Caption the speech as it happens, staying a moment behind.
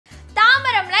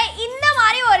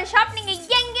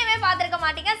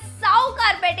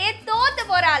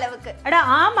அளவுக்கு. அட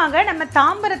ஆமாங்க, நம்ம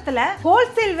தாம்பரத்துல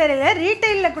ஹோல்சேல் விலையில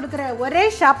ரீட்டைல்ல கொடுக்குற ஒரே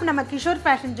ஷாப் நம்ம கிஷோர்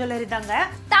ஃபேஷன் ஜுவல்லரி தாங்க.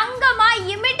 தங்கமா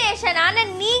இமிடேஷனான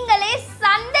நீங்களே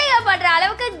சந்தேகப்படுற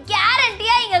அளவுக்கு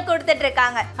கேரண்டியா இங்க கொடுத்துட்டு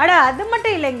இருக்காங்க. அட அது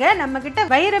மட்டும் இல்லைங்க, நம்ம கிட்ட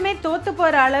வைரமே தோத்து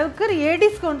போற அளவுக்கு ஏ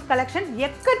டிஸ்கவுண்ட் கலெக்ஷன்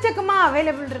எக்கச்சக்கமா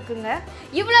அவைலபிள் இருக்குங்க.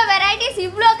 இவ்ளோ வெரைட்டிஸ்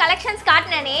இவ்ளோ கலெக்ஷன்ஸ்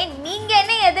காட்டுனனே நீங்க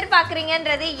என்ன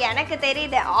எதிர்பார்க்கறீங்கன்றது எனக்கு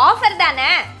தெரியுது. ஆஃபர்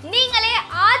தானே, நீங்களே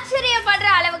ஆச்சரியப்படுற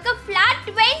அளவுக்கு ஃபிளாட்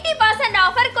 20%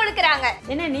 ஆஃபர் கொடுக்கறாங்க.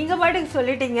 என்ன நீங்க பாட்டுக்கு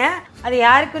சொல்லிட்டீங்க, அது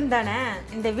யாருக்குன்னு தானே.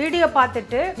 இந்த வீடியோ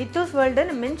பார்த்துட்டு நித்தூஸ்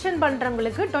வேர்ல்டுன்னு மென்ஷன்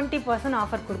பண்றவங்களுக்கு 20%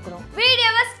 ஆஃபர் கொடுக்குறோம்.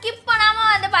 வீடியோவை ஸ்கிப் பண்ணாம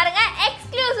வந்து பாருங்க.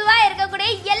 எக்ஸ்க்ளூசிவா இருக்கக்கூடிய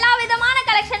எல்லா விதமான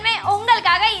கலெக்ஷனுமே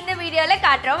உங்களுக்காக இந்த வீடியோல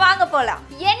காட்டுறோம். வாங்க போலாம்.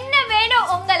 என்ன வேணும்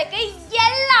உங்களுக்கு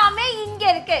எல்லாமே இங்க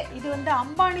இருக்கு. இது வந்து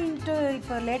அம்பானின்ட்டு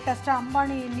இப்போ லேட்டஸ்டா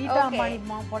அம்பானி நீட்டா அம்பானி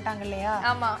போட்டாங்க இல்லையா,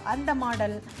 ஆமா அந்த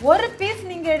மாடல். ஒரு பீஸ்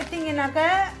நீங்க எடுத்தீங்கன்னாக்க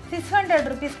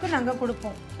 600 rupeesக்கு நாங்க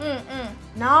கொடுப்போம்.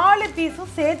 4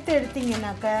 பீஸும் சேர்த்து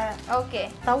எடுத்தீங்கன்னாக்க ஓகே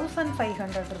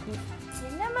 1500 rupees.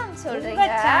 என்ன மேம் சொல்றீங்க?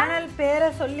 சேனல் பேரை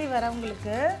சொல்லி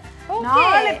வரவங்களுக்கு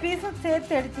 4 பீஸும்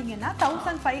சேர்த்து எடுத்தீங்கன்னா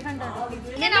 1500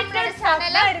 rupees. நம்மளோட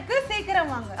சேனல்ல இருக்கு,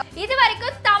 சீக்கிரம் வாங்க. இது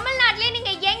வரைக்கும் தமிழ்நாட்டிலே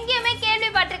நீங்க எங்கேயுமே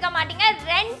கேள்விப்பட்டிருக்க மாட்டீங்க.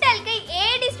 ரெண்டலுக்கு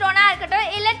ஏடி ஸ்டோனா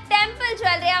இருக்கட்டும் இல்ல டெம்பிள்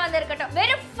ஜுவல்லரியா வந்து இருக்கட்டும்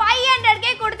வெறும்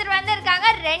 500k கொடுத்துட்டு வந்திருக்காங்க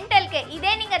ரெண்டலுக்கு.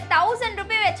 இதே நீங்க 1000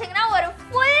 ரூபாய் வச்சீங்கன்னா ஒரு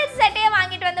ஃபுல் செட்டே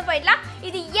வாங்கிட்டு வந்து போயிடலாம்.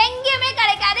 இது எங்கேயுமே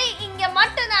கிடைக்காது, இங்க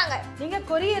மட்டும் தாங்க. நீங்க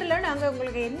கொரியர்ல நாங்க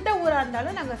உங்களுக்கு எந்த ஊரா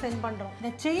இருந்தாலும் நாங்க சென்ட் பண்றோம்.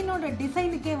 இந்த செயினோட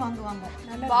டிசைனுக்கே வாங்குவாங்க.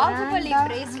 பாகுபலி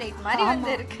பிரேஸ்லெட் மாதிரி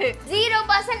வந்து இருக்கு.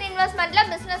 0% இன்வெஸ்ட்மென்ட்ல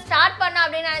பிசினஸ் ஸ்டார்ட் பண்ணனும்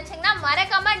அப்படி நினைச்சீங்கன்னா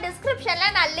மறக்காம டிஸ்கிரிப்ஷன்ல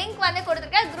நான் லிங்க் வந்து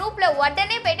கொடுத்திருக்கேன். குரூப்ல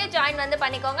உடனே போய்ட்டு ஜாயின் வந்து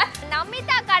பண்ணிக்கோங்க.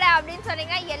 நமிதா கடை அப்படினு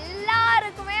சொன்னீங்க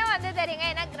எல்லாருக்குமே வந்து தெரியுங்க.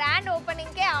 ஏன்னா கிராண்ட்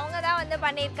ஓபனிங்க்கே அவங்க தான் வந்து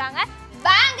பண்ணிருக்காங்க.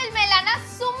 பேங்கிள் மேலானா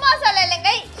சும்மா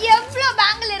சொல்லலைங்க, எவ்வளவு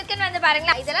பேங்கிள் இருக்குன்னு வந்து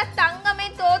பாருங்க. இதெல்லாம் தங்கமே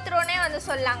தோத்துறோனே வந்து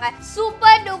சொல்லாங்க.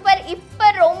 Super duper. இப்ப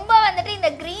ரொம்ப வந்துட்டு இந்த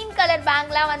கிரீன் கலர்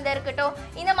பேங்க்லாம் வந்து இருக்கட்டும்,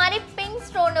 இந்த மாதிரி பிங்க்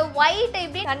ஸ்டோன் ஒயிட்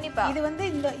இப்படி கண்டிப்பா இது வந்து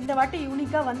இந்த வாட்டி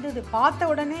யூனிக்கா வந்தது. பார்த்த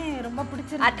உடனே ரொம்ப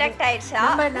பிடிச்சிருக்கு, அட்ராக்ட் ஆயிடுச்சா?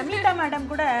 நம்ம நமிதா மேடம்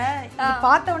கூட இது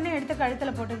பார்த்த உடனே எடுத்து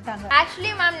கழுத்துல போட்டுட்டாங்க.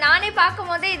 ஆக்சுவலி மேம் நானே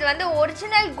பாக்கும்போது இது வந்து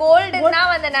ஒரிஜினல் கோல்டு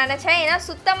தான் வந்து நினைச்சேன். ஏன்னா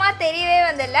சுத்தமா தெரியவே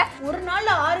வந்து இல்ல. ஒரு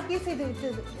நாள் 6 பீஸ் இது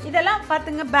வித்துது. இதெல்லாம்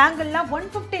பாத்துங்க, பேங்கிள்லாம்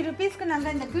 150 rupeesக்கு நாங்க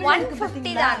இந்த கீழ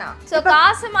 150 தானா? சோ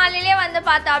காசு மாலையிலே வந்து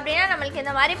பார்த்தா அப்படினா நமக்கு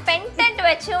இந்த மாதிரி பெண்டன்ட்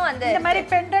வெச்சும் வந்து இந்த மாதிரி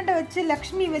பெண்டன்ட் வெச்சு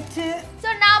லக்ஷ்மி வெச்சு சோ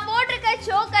நான் போட்டிருக்க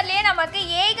சோக்கர்லயே நமக்கு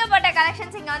ஏகப்பட்ட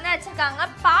கலெக்ஷன்ஸ் இங்க வந்து வச்சிருக்காங்க.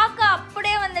 பார்க்க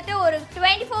அப்படியே வந்துட்டு ஒரு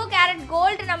 24 கேரட்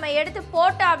கோல்டு நம்ம எடுத்து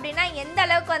போட்டோம் அப்படின்னா எந்த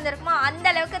அளவுக்கு வந்திருக்குமோ அந்த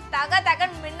அளவுக்கு தக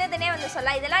தகன்னு மின்னுதுனே வந்து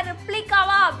சொல்லலாம். இதெல்லாம்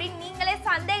ரிப்ளிகாவா அப்படின்னு நீங்களே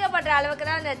சந்தேகப்படுற அளவுக்கு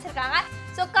தான் வந்து வச்சிருக்காங்க.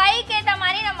 ஸோ கைக்கு ஏற்ற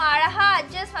மாதிரி நம்ம அழகாக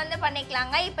அட்ஜஸ்ட் வந்து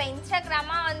பண்ணிக்கலாங்க. இப்போ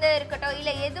இன்ஸ்டாகிராமாக வந்து இருக்கட்டும்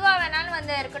இல்லை எதுவாக வேணாலும்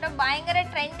வந்து இருக்கட்டும், பயங்கர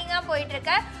ட்ரெண்டிங்காக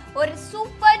போயிட்டுருக்க ஒரு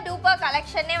சூப்பர் டூப்பர்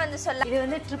கலெக்ஷனே வந்து சொல்லலாம். இது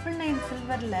வந்து 999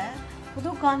 சில்வரில்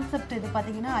புது கான்செப்ட். இது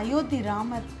பார்த்தீங்கன்னா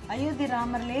அயோத்தி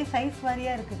ராமர்லேயே சைஸ்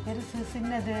வாரியாக இருக்குது, பெருசு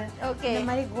சின்னது. ஓகே, இந்த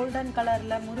மாதிரி கோல்டன்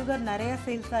கலரில் முருகர் நிறைய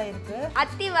சேல்ஸாக இருக்குது.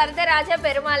 அத்தி வரதராஜ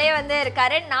பெருமாளே வந்து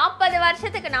இருக்காரு. 40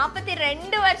 வருஷத்துக்கு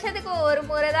 42 வருஷத்துக்கு ஒரு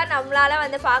முறை தான் நம்மளால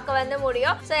வந்து பார்க்க வந்து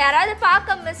முடியும். ஸோ யாராவது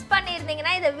பார்க்க மிஸ்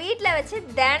பண்ணியிருந்தீங்கன்னா இதை வீட்டில் வச்சு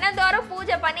தினந்தோறும்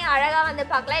பூஜை பண்ணி அழகாக வந்து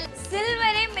பார்க்கலாம்.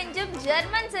 சில்வரே மிஞ்சும்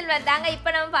ஜெர்மன் சில்வர் தாங்க இப்போ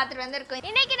நம்ம பார்த்துட்டு வந்திருக்கோம்.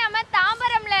 இன்னைக்கு நம்ம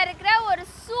தாம்பரம்ல இருக்கிற ஒரு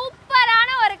சூப்பரான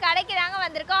ஒரு கடைக்கு தாங்க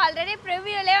வந்திருக்கோம். ஆல்ரெடி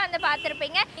ப்ரிவியூலே வந்து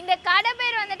பார்த்துருப்பீங்க. இந்த கடை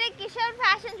பேர் வந்துட்டு கிஷோர்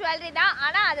ஃபேஷன் ஜுவல்லரி தான்.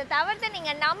 ஆனால் அதை தவிர்த்து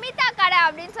நீங்கள் நமிதா கடை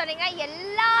அப்படின்னு சொன்னீங்க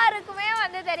எல்லாருக்குமே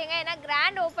வந்து தெரியுங்க. ஏன்னா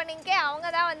கிராண்ட் ஓப்பனிங்க்கே அவங்க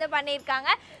தான் வந்து பண்ணியிருக்காங்க.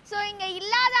 ஸோ இங்கே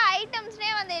இல்லாத ஐட்டம்ஸ்னே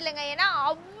வந்து இல்லைங்க, ஏன்னா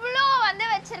அவ்வளோ வந்து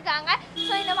வச்சுருக்காங்க.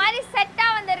 ஸோ இந்த மாதிரி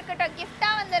செட்டாக வந்து இருக்கட்டும்,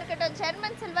 கிஃப்டாக வந்து இருக்கட்டும்,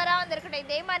 ஜெர்மன் சில்வராக வந்து இருக்கட்டும்,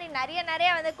 இதே மாதிரி நிறைய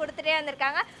வந்து கொடுத்துட்டே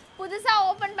வந்திருக்காங்க. புதுசாக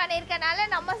ஓப்பன் பண்ணியிருக்கனால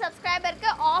நம்ம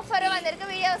சப்ஸ்கிரைபருக்கு ஆஃபரும்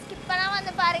வந்திருக்கு. வீடியோ ஸ்கிப் பண்ணாமல்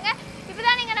வந்து பாருங்கள். இப்போ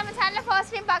தான் நீங்கள் நம்ம சேனலில்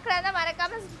ஃபர்ஸ்ட் டைம் பார்க்குறதா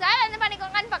மறக்காம சப்ஸ்கிரைப் வந்து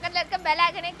பண்ணிக்கோங்க. பக்கத்தில் இருக்க பெல்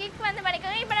ஐக்கனை கிளிக் வந்து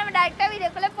பண்ணிக்கோங்க. இப்போ நம்ம டேரெக்டாக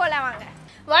வீடியோக்குள்ளே போகலாம் வாங்க.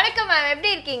 வணக்கம் மேம், எப்படி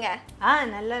இருக்கீங்க?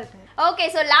 நல்லா இருக்கு. ஓகே,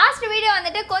 ஸோ லாஸ்ட் வீடியோ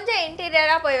வந்துட்டு கொஞ்சம்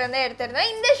இன்டீரியராக போய் வந்து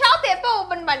எடுத்திருந்தோம். இந்த ஷாப் எப்போ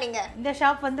ஓப்பன் பண்ணீங்க? இந்த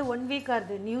ஷாப் வந்து 1 வீக்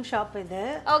ஆகுது, நியூ ஷாப் இது.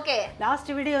 ஓகே, லாஸ்ட்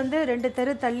வீடியோ வந்து 2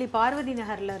 தெரு தள்ளி பார்வதி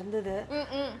நகர்ல இருந்தது.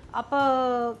 அப்போ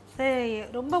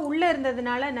ரொம்ப உள்ள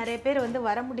இருந்ததுனால நிறைய பேர் வந்து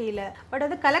வர முடியல. பட்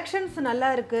அது கலெக்ஷன்ஸ் நல்லா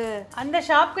இருக்கு. அந்த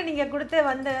ஷாப்க்கு நீங்க கொடுத்து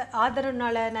வந்த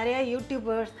ஆதரவுனால நிறைய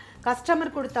யூடியூபர்ஸ்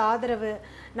கஸ்டமர் கொடுத்த ஆதரவு,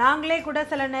 நாங்களே கூட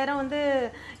சில நேரம் வந்து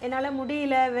என்னால்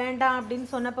முடியல வேண்டாம் அப்படின்னு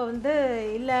சொன்னப்போ வந்து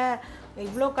இல்லை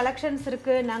இவ்வளோ கலெக்ஷன்ஸ்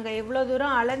இருக்குது, நாங்கள் எவ்வளோ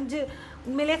தூரம் அலைஞ்சு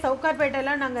உண்மையிலே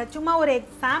சவுக்கார்பேட்டையெல்லாம் நாங்கள் சும்மா ஒரு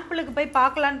சாம்பிளுக்கு போய்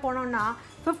பார்க்கலான்னு போனோம்னா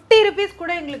 50 rupees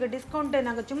கூட எங்களுக்கு டிஸ்கவுண்ட்.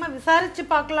 நாங்க சும்மா விசாரிச்சு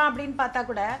பார்க்கலாம் அப்படின்னு பார்த்தா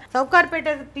கூட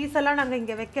சவுகார்பேட்டை பீஸ் எல்லாம் நாங்க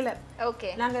இங்க வைக்கல. ஓகே,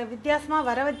 நாங்க வித்தியாசமா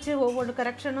வர வச்சு ஒவ்வொரு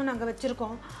கரெக்ஷனும் நாங்க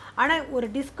வச்சிருக்கோம். ஆனா ஒரு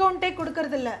டிஸ்கவுண்டே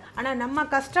கொடுக்கறது இல்ல. ஆனா நம்ம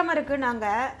கஸ்டமருக்கு நாங்க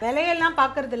விலையெல்லாம்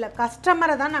பாக்குறது இல்ல,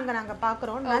 கஸ்டமரை தான் நாங்க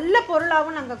பாக்குறோம். நல்ல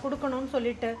பொருளாவும் நாங்க கொடுக்கணும்னு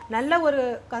சொல்லிட்டு நல்ல ஒரு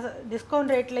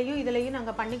டிஸ்கவுண்ட் ரேட்லயும் இதுலயும்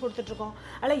நாங்க பண்ணி கொடுத்துட்டு இருக்கோம்.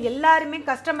 அதனால எல்லாருமே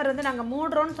கஸ்டமர் வந்து நாங்க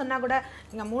மூடுறோம்னு சொன்னா கூட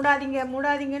நீங்க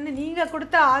மூடாதீங்கன்னு நீங்க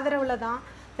கொடுத்த ஆதரவுல தான்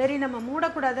சரி நம்ம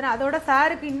மூடக்கூடாதுன்னு. அதோட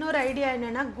சாருக்கு இன்னொரு ஐடியா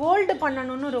என்னன்னா கோல்டு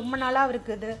பண்ணணும்னு ரொம்ப நாளா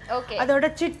இருக்குது. அதோட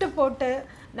சிட்டு போட்டு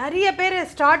நிறைய பேர்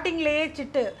ஸ்டார்டிங்லயே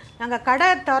சிட்டு நாங்க கடை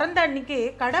திறந்த அன்னைக்கு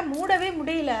கடை மூடவே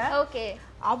முடியல. ஓகே,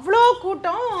 அவ்வளோ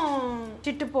கூட்டம்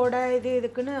சிட்டு போட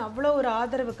இதுக்குன்னு அவ்வளோ ஒரு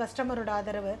ஆதரவு, கஸ்டமரோட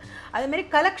ஆதரவு. அதே மாதிரி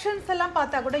கலெக்ஷன்ஸ் எல்லாம்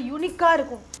பார்த்தா கூட யூனிக்காக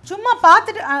இருக்கும். சும்மா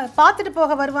பார்த்துட்டு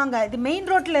போக வருவாங்க. இது மெயின்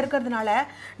ரோட்டில் இருக்கிறதுனால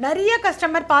நிறைய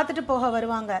கஸ்டமர் பார்த்துட்டு போக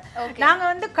வருவாங்க.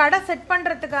 நாங்கள் வந்து கடை செட்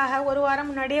பண்ணுறதுக்காக ஒரு வாரம்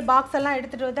முன்னாடியே பாக்ஸ் எல்லாம்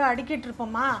எடுத்துகிட்டு வந்து அடுக்கிட்டு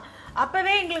இருப்போமா,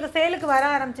 அப்போவே எங்களுக்கு சேலுக்கு வர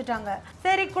ஆரம்பிச்சிட்டாங்க.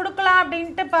 சரி கொடுக்கலாம்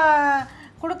அப்படின்ட்டு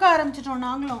கொடுக்க ஆரம்பிச்சிட்டோம்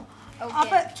நாங்களும்.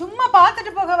 அப்போ சும்மா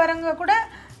பார்த்துட்டு போக வரவங்க கூட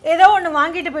ஏதோ ஒன்று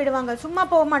வாங்கிட்டு போயிடுவாங்க, சும்மா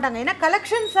போக மாட்டாங்க. ஏன்னா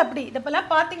கலெக்ஷன்ஸ் அப்படி.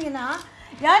 இதெல்லாம் பார்த்தீங்கன்னா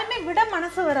யாருமே விட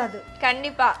மனசு வராது.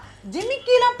 கண்டிப்பா.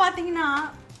 ஜிமிக்கிலாம் பார்த்தீங்கன்னா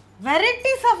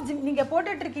வெரைட்டிஸ் ஆஃப் நீங்கள்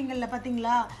போட்டுட்டு இருக்கீங்கல்ல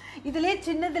பார்த்தீங்களா, இதுலேயே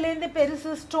சின்னதுலேருந்து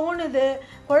பெருசு ஸ்டோன், இது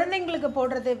குழந்தைங்களுக்கு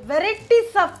போடுறது,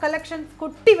 வெரைட்டிஸ் ஆஃப் கலெக்ஷன்ஸ்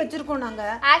கொட்டி வச்சிருக்கோம்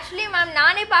நாங்கள். ஆக்சுவலி மேம்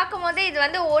நானே பார்க்கும்போது இது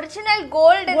வந்து ஒரிஜினல்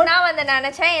கோல்டு தான் வந்து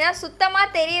நினச்சேன். ஏன்னா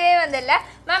சுத்தமாக தெரியவே வந்தில்ல.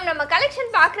 மேம் நம்ம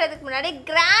கலெக்ஷன் பார்க்குறதுக்கு முன்னாடி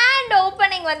கிராண்ட்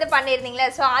ஓப்பனிங் வந்து பண்ணியிருந்தீங்களே,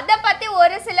 ஸோ அதை பற்றி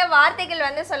ஒரு சில வார்த்தைகள்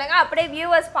வந்து சொல்லுங்கள், அப்படியே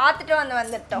வியூவர்ஸ் பார்த்துட்டு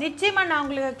வந்துட்டோம். நிச்சயமாக நான்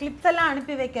உங்களுக்கு கிளிப்ஸ் எல்லாம்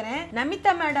அனுப்பி வைக்கிறேன்.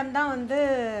 நமிதா மேடம் தான் வந்து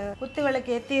குத்து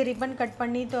விளக்கு ஏற்றி ரிப்பன் கட்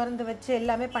பண்ணி திறந்து வச்சு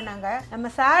எல்லாமே பண்ணாங்க. நம்ம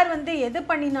சார் வந்து எது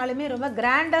பண்ணினாலுமே ரொம்ப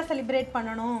கிராண்டா செலிப்ரேட்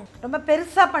பண்ணணும், ரொம்ப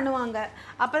பெருசா பண்ணுவாங்க.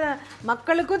 அப்ப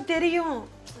மக்களுக்கும் தெரியும்.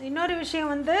 இன்னொரு விஷயம்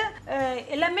வந்து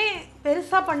எல்லாமே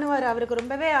பெருசா பண்ணுவார் அவருக்கு,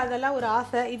 ரொம்பவே அதெல்லாம் ஒரு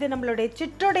ஆசை. இது நம்மளுடைய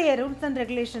சிட்டோடைய ரூல்ஸ் அண்ட்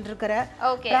ரெகுலேஷன் இருக்கிற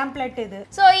பேம்ப்ளெட் இது.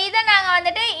 ஸோ இதை நாங்கள்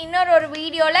வந்துட்டு ஒரு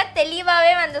வீடியோல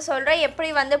தெளிவாகவே வந்து சொல்கிறோம் எப்படி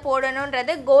வந்து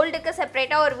போடணுன்றது. கோல்டுக்கு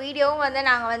செப்பரேட்டாக ஒரு வீடியோவும் வந்து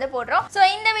நாங்கள் வந்து போடுறோம். ஸோ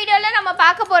இந்த வீடியோவில் நம்ம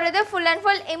பார்க்க போகிறது full and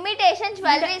full imitation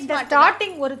jewelleries.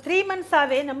 Starting ஒரு 3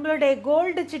 months-ஆவே நம்மளுடைய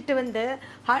கோல்டு சிட்டு வந்து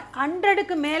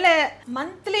 100க்கு மேலே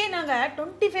மந்த்லி நாங்கள்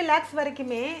 25 lakhs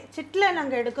வரைக்குமே சிட்டில்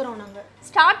நாங்கள் எடுக்கிறோம். நாங்கள்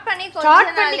ஸ்டார்ட் பண்ணி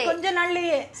கொஞ்ச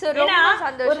நாள்லயே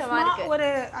ஒரு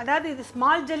அதாவது இது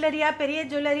ஸ்மால் ஜுவல்லரியா பெரிய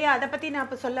ஜுவல்லரியா அதை பத்தி நான்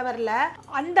இப்ப சொல்ல வரல.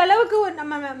 அந்த அளவுக்கு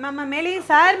நம்ம மேலேயும்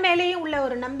சார் மேலேயும் உள்ள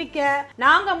ஒரு நம்பிக்கை.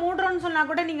 நாங்க மூடுறோம்னு சொன்னா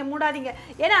கூட நீங்க மூடாதீங்க.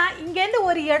 ஏன்னா இங்க இருந்து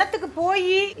ஒரு இடத்துக்கு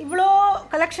போய் இவ்வளோ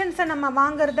கலெக்ஷன்ஸை நம்ம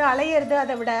வாங்குறது அலையிறது,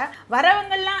 அதை விட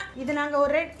வரவங்க எல்லாம் இது நாங்க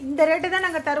ஒரு இந்த ரேட்டு தான்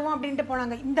நாங்க தருவோம் அப்படின்ட்டு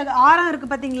போனாங்க. இந்த ஆரம் இருக்கு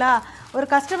பாத்தீங்களா, ஒரு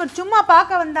கஸ்டமர் சும்மா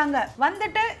பார்க்க வந்தாங்க,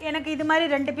 வந்துட்டு எனக்கு இது மாதிரி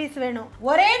 2 பீஸ் வேணும்.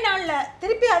 ஒரே நாள்ல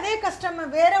திருப்பி அதே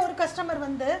கஸ்டமர் வேற ஒரு கஸ்டமர்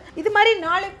வந்து இது மாதிரி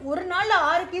ஒரு நாள்ல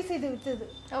 6 பீஸ் இது வித்துது.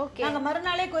 நாங்க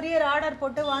மறுநாளே கொரியர் ஆர்டர்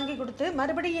போட்டு வாங்கி கொடுத்து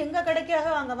மறுபடியும் எங்க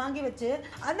கடைக்காக வாங்கி வச்சு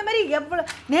அந்த மாதிரி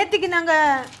எவ்வளவு நேத்திக்கு நாங்க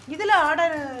இதுல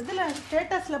ஆர்டர் இதுல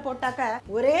ஸ்டேட்டஸ்ல போட்டாக்க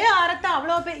ஒரே ஆரத்தை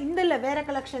அவ்வளோ இந்த இல்ல வேற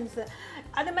கலெக்ஷன்ஸ்.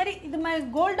 அது மாதிரி இது மாதிரி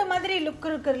கோல்டு மாதிரி லுக்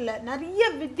இருக்குல்ல, நிறைய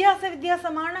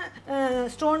வித்தியாசமான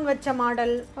ஸ்டோன் வச்ச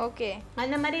மாடல். ஓகே,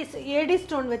 அந்த மாதிரி ஏடி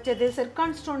ஸ்டோன் வச்சது,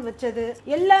 சிர்கான் ஸ்டோன் வச்சது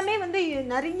எல்லாமே வந்து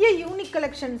நிறைய யூனிக்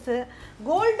கலெக்ஷன்ஸ்.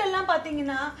 கோல்டு எல்லாம்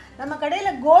பாத்தீங்கன்னா நம்ம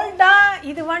கடையில கோல்டா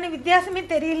இதுவான்னு வித்தியாசமே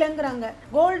தெரியலங்கிறாங்க.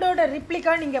 கோல்டோட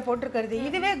ரிப்ளிகா நீங்க போட்டிருக்கிறது,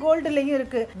 இதுவே கோல்டுலயும்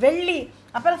இருக்கு, வெள்ளி.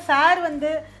 அப்புறம் சார் வந்து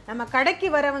நம்ம கடைக்கு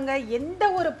வரவங்க எந்த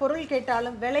ஒரு பொருள்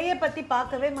கேட்டாலும் விலையை பத்தி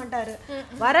பார்க்கவே மாட்டாரு.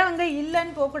 வரவங்க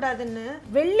இல்லைன்னு போகக்கூடாதுன்னு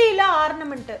வெள்ளியில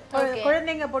ஆர்னமெண்ட்,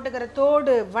 குழந்தைங்க போட்டுக்கிற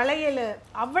தோடு வளையல்,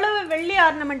 அவ்வளவு வெள்ளி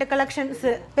ஆர்னமெண்ட் கலெக்ஷன்ஸ்,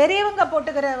 பெரியவங்க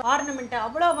போட்டுக்கிற ஆர்னமெண்ட்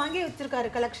அவ்வளவு வாங்கி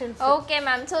வச்சிருக்காரு collections. Okay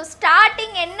ma'am, so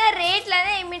starting என்ன ரேட்ல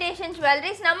இமிடேஷன்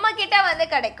ஜுவல்லரிஸ் நம்ம கிட்ட வந்து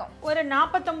கிடைக்கும்? ஒரு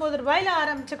 49 ரூபாயில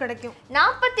ஆரம்பிச்சு கிடைக்கும்.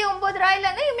 49 ரூபாயில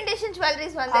இருந்து இமிடேஷன்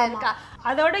ஜுவல்லரிஸ் வந்து இருக்கா.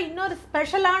 அதோட இன்னொரு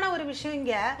ஸ்பெஷலான ஒரு விஷயம்,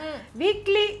 இங்க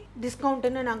வீக்லி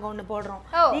டிஸ்கவுண்ட்னு நாங்க ஒன்னு போடுறோம்.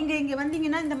 நீங்க இங்க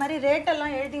வந்தீங்கன்னா இந்த மாதிரி ரேட்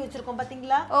எல்லாம் எழுதி வச்சிருக்கோம்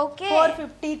பாத்தீங்களா,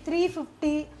 450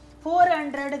 350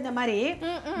 400 இந்த மாதிரி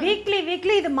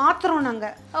வீக்லி இது மாத்துறோம் நாங்க.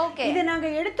 இது நாங்க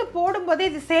எடுத்து போடும்போது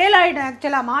இது சேல் ஆயிடும்.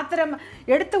 ஆக்சுவலா மாத்திர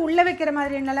எடுத்து உள்ள வைக்கிற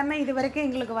மாதிரி நிலைமை இது வரைக்கும்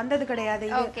எங்களுக்கு வந்தது கிடையாது.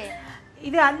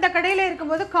 இது அந்த கடையில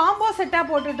இருக்கும்போது காம்போ செட்டா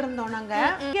போட்டுட்டு இருந்தோம் நாங்க.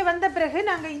 இங்க வந்த பிறகு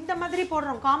நாங்க இந்த மாதிரி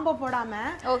போடுறோம், காம்போ போடாம.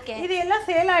 இது எல்லாம்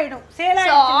சேல் ஆயிடும். சேல்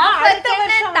ஆயிடுச்சுன்னா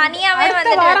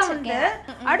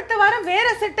அடுத்த வாரம் வேற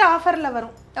செட் ஆஃபர்ல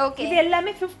வரும். இது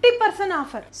எல்லாமே 50%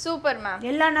 ஆஃபர். Super ma'am.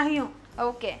 எல்லா நகையும்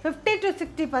 50 to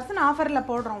 60% ஆஃபர்ல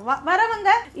போடுறோம். வரவங்க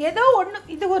ஏதோ ஒண்ணு,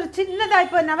 இது ஒரு சின்னதா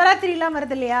இப்ப நவராத்திரி எல்லாம்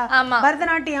வருது இல்லையா,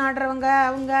 பரதநாட்டியம் ஆடுறவங்க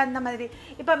அவங்க அந்த மாதிரி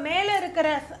இப்ப மேல இருக்கிற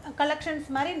கலெக்ஷன்ஸ்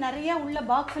மாதிரி நிறைய உள்ள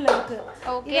பாக்ஸ்ல இருக்கு.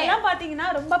 இதெல்லாம் பாத்தீங்கன்னா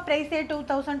ரொம்ப பிரைஸே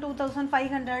 2000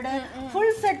 2500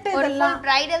 ஃபுல் செட் இதெல்லாம்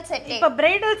பிரைடல் செட். இப்ப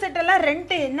பிரைடல் செட் எல்லாம்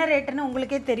ரெண்ட் என்ன ரேட்னு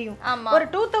உங்களுக்கே தெரியும். ஒரு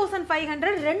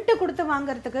 2500 ரெண்ட் கொடுத்து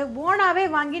வாங்குறதுக்கு ஓனாவே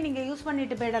வாங்கி நீங்க யூஸ்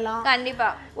பண்ணிட்டு போயிடலாம். கண்டிப்பா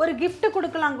ஒரு gift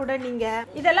கொடுக்கலாம் கூட நீங்க.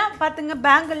 இதெல்லாம் பாத்துங்க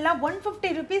பேங்கிள்லாம்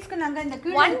 150 ரூபீஸ்க்கு நாங்க இந்த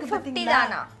கீழ இருக்கு பாத்தீங்களா?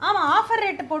 ஆமா ஆஃபர்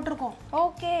ரேட் போட்டுருக்கோம்.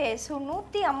 ஓகே சோ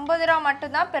 150 ரூபாய்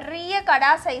மட்டும் தான் பெரிய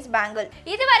கடா சைஸ் பேங்கிள்.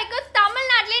 இது வரைக்கும்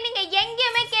தமிழ்நாட்டுல நீங்க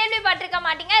எங்கேயுமே கேள்விப்பட்டிருக்க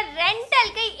மாட்டீங்க.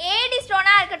 ரெண்டலுக்கு ஏடி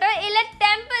ஸ்டோனா இருக்கட்டும் இல்ல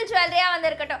டெம்பிள் ஜுவல்லரியா வந்து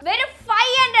இருக்கட்டும் வெறும்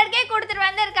 500k கொடுத்துட்டு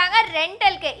வந்திருக்காங்க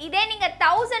ரெண்டலுக்கு. இதே நீங்க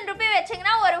 1000 ரூபாய்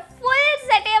வச்சீங்கன்னா ஒரு ஃபுல்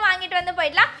செட்டே வாங்கிட்டு வந்து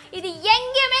போயிடலாம். இது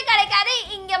எங்கேயுமே கிடைக்காது,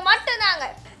 இங்க மட்டும் தாங்க.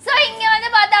 சோ இங்க வந்து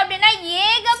பார்த்தா அப்படின்னா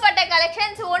ஏகப்பட்ட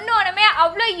கலெக்ஷன்ஸ் ஒண்ணுமே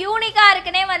அவ்வளோ யூனிக்கா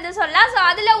இருக்குன்னே வந்து சொல்லலாம். ஸோ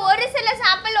அதுல ஒரு சில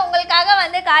சாம்பிள் உங்களுக்காக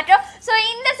வந்து காட்டுறோம். ஸோ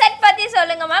இந்த செட் பத்தி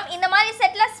சொல்லுங்க மேம். இந்த மாதிரி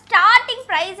செட்ல ஸ்டார்டிங்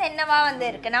பிரைஸ் என்னவா வந்து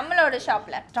இருக்கு நம்மளோட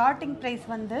ஷாப்ல? ஸ்டார்டிங் பிரைஸ்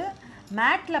வந்து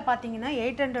மேட்ல பாத்தீங்கன்னா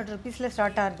 800 ரூபீஸ்ல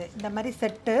ஸ்டார்ட் ஆகுது இந்த மாதிரி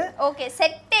செட்டு. ஓகே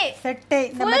செட்டே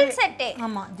இந்த மாதிரி செட்டே.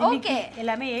 ஆமா ஜிமிக்கி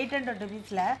எல்லாமே 800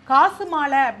 ரூபீஸ்ல. காசு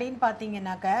மாலை அப்படின்னு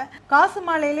பாத்தீங்கன்னாக்க காசு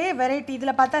மாலையிலே வெரைட்டி.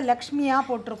 இதுல பார்த்தா லக்ஷ்மியா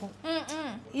போட்டிருக்கும்.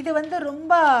 இது வந்து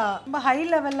ரொம்ப ரொம்ப ஹை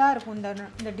லெவலா இருக்கும்.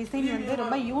 இந்த டிசைன் வந்து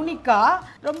ரொம்ப யூனிக்கா,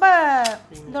 ரொம்ப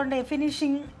இதோட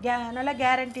ஃபினிஷிங் நல்லா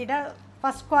கேரண்டீடா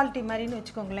ஃபர்ஸ்ட் குவாலிட்டி மாதிரின்னு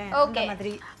வச்சுக்கோங்களேன். அந்த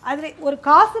மாதிரி அது ஒரு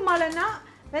காசு மாலைன்னா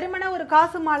வெறுமனே ஒரு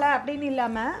காசு மாலை அப்படின்னு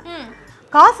இல்லாம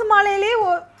காசு மாலையிலே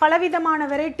பலவிதமான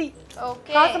வெரைட்டி.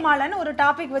 காசு மாலைன்னு ஒரு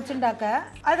டாபிக் வச்சுட்டாக்க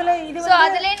அதுல இது வந்து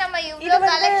அதுலயே நம்ம இவ்ளோ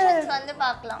கலெக்ஷன்ஸ் வந்து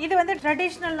பார்க்கலாம். இது வந்து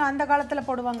ட்ரெடிஷனல் அந்த காலத்துல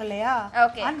போடுவாங்க இல்லையா,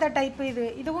 அந்த டைப்.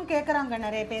 இதுவும் கேக்குறாங்க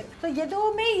நிறைய பேர். சோ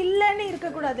எதுவுமே இல்லன்னு இருக்க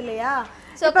கூடாது இல்லையா.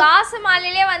 சோ காசு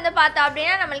மாலையிலே வந்து பார்த்தா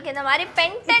அப்படினா நமக்கு இந்த மாதிரி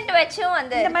பெண்டன்ட் வெச்சும்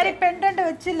வந்து இந்த மாதிரி பெண்டன்ட்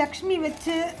வெச்சு லக்ஷ்மி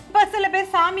வெச்சு சில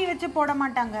பேர் சாமி வெச்சு போட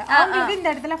மாட்டாங்க. அவங்களுக்கு இந்த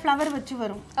இடத்துல ஃப்ளவர் வெச்சு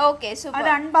வரும். Okay super.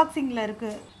 அது அன்பாக்சிங்ல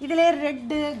இருக்கு. இதுலயே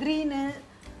ரெட் கிரீன்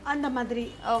அந்த மாதிரி.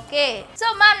 ஓகே சோ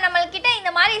மேம் நம்மள்கிட்ட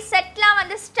இந்த மாதிரி செட்லாம்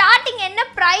வந்து ஸ்டார்டிங் என்ன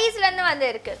பிரைஸ்ல இருந்து வந்து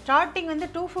இருக்கு? ஸ்டார்டிங் வந்து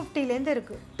 250 ல இருந்து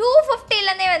இருக்கு. 250 ல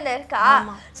இருந்தே வந்து இருக்கா?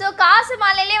 சோ காசு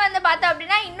மாலையிலே வந்து பார்த்தா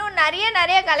அப்படினா இன்னும்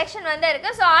நிறைய கலெக்ஷன் வந்து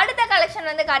இருக்கு. சோ அடுத்த கலெக்ஷன்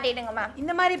வந்து காட்டிடுங்க மேம்.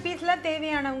 இந்த மாதிரி பீஸ்லாம்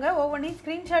தேவையானவங்க ஒவ்வொன்றையும்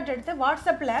ஸ்கிரீன்ஷாட் எடுத்து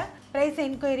வாட்ஸ்அப்ல பிரைஸ்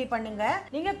என்கொயரி பண்ணுங்க.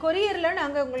 நீங்க கொரியர்ல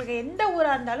நாங்க உங்களுக்கு எந்த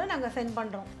ஊரா இருந்தாலும் நாங்க சென்ட்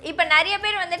பண்றோம். இப்போ நிறைய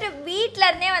பேர் வந்துட்டு வீட்ல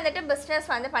இருந்தே வந்துட்டு பிசினஸ்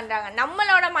வந்து பண்றாங்க.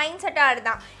 நம்மளோட மைண்ட் செட்டா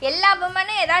அதுதான். எல்லா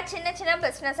விமனும் ஏதாவது சின்ன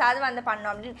பிசினஸ் ஆவது வந்து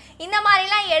பண்ணணும் அப்படின்னு இந்த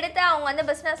மாதிரிலாம் எடுத்து அவங்க வந்து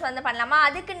பிசினஸ் வந்து பண்ணலாமா?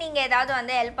 அதுக்கு நீங்க ஏதாவது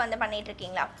வந்து ஹெல்ப் வந்து பண்ணிட்டு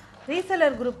இருக்கீங்களா?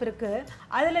 ரீசெலர் குரூப் இருக்கு.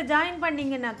 அதுல ஜாயின்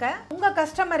பண்ணீங்கன்னாக்க உங்க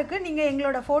கஸ்டமருக்கு நீங்க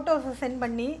எங்களோட போட்டோஸை சென்ட்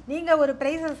பண்ணி நீங்க ஒரு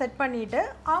பிரைஸை செட் பண்ணிட்டு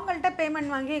அவங்கள்ட்ட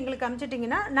பேமெண்ட் வாங்கி எங்களுக்கு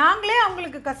அனுப்பிச்சிட்டீங்கன்னா நாங்களே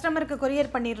அவங்களுக்கு கஸ்டமருக்கு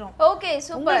கொரியர் பண்ணிடுறோம். Okay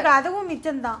super. உங்களுக்கு அதுவும்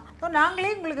மிச்சம் தான். ஸோ நாங்களே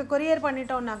உங்களுக்கு கொரியர்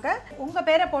பண்ணிட்டோம்னாக்க உங்க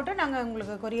பேரை போட்டு நாங்க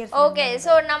உங்களுக்கு கொரியர். ஓகே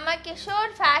ஸோ நம்ம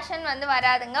கிஷோர் ஃபேஷன் வந்து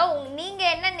வராதுங்க. நீங்க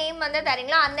என்ன நேம் வந்து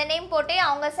தரீங்களோ அந்த நேம் போட்டே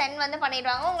அவங்க சென்ட் வந்து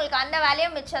பண்ணிடுவாங்க. உங்களுக்கு அந்த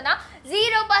வேலையும் மிச்சம் தான்.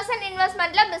 0%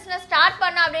 இன்வெஸ்ட்மெண்ட்ல பிசினஸ் ஸ்டார்ட்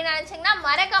பண்ண அப்படின்னு நினைச்சீங்கன்னா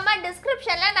மறக்காம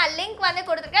டிஸ்கிரிப்ஷன்ல நான் லிங்க் வந்து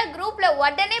கொடுத்துருக்கேன். குரூப்ல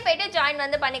உடனே போயிட்டு ஜாயின்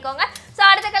வந்து பண்ணிக்கோங்க. சோ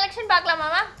அடுத்த கலெக்ஷன் பார்க்கலாமா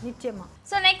மேம்? நிச்சயமா.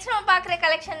 சோ நெக்ஸ்ட் நம்ம பார்க்குற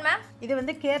கலெக்ஷன் மேம் இது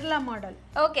வந்து கேரளா மாடல்.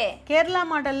 ஓகே கேரளா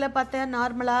மாடல்ல பார்த்தா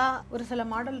நார்மலா ஒரு சில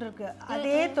மாடல் இருக்கு.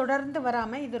 அதே தொடர்ந்து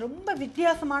வராம இது ரொம்ப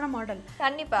வித்தியாசமான மாடல்.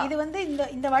 கண்டிப்பா இது வந்து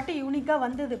இந்த வாட்டி யூனிக்கா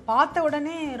வந்தது. பார்த்த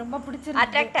உடனே ரொம்ப பிடிச்சிருக்கு.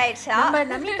 அட்ராக்ட் ஆயிடுச்சா? நம்ம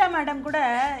நமிதா மேடம் கூட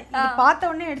இது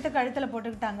பார்த்த உடனே எடுத்து கழுத்துல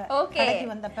போட்டுக்கிட்டாங்க. கடைக்கு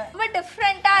வந்தப்ப ரொம்ப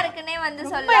டிஃபரண்டா இருக்குனே வந்து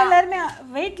சொல்லலாம்.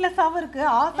 எல்லாரும் வெயிட்லெஸ்ஸாவும் இருக்கு.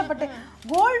 ஆசைப்பட்டு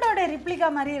கோல்டோட ரிப்ளிகா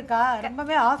மாதிரி இருக்கா,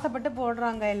 ரொம்பவே ஆசைப்பட்டு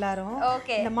போடுறாங்க எல்லாரும்.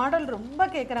 இந்த மாடல் ரொம்ப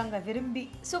கேக்குறாங்க விரும்பி.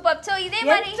 சூப்பர். சோ இதே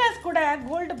மாதிரி எக்ஸ்ட்ராஸ் கூட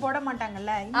கோல்ட் போட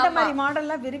மாட்டாங்கல்ல, இந்த மாதிரி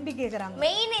மாடல்லாம் விரும்பி கேக்குறாங்க.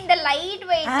 மெயின் இந்த லைட்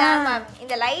வெயிட் தான் மேம்.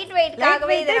 இந்த லைட்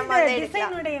வெயிட்காகவே இது நம்ம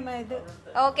டிசைனுடைய இது.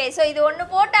 ஓகே சோ இது ஒன்னு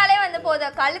போட்டாலே வந்து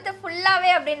போதும், கழுத்து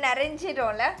ஃபுல்லாவே அப்படியே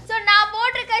நிறைஞ்சிடும்ல. சோ நான்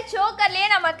போட்டிருக்க சோக்கர்லயே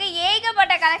நமக்கு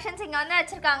ஏகப்பட்ட கலெக்ஷன்ஸ் இங்க வந்து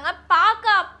வச்சிருக்காங்க.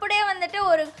 பார்க்க அப்படியே வந்துட்டு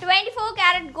ஒரு 24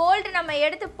 கேரட் கோல்டு நம்ம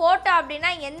எடுத்து போட்டோம்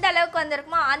அப்படின்னா எந்த அளவுக்கு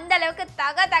வந்திருக்குமோ அந்த அளவுக்கு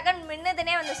தகன்னு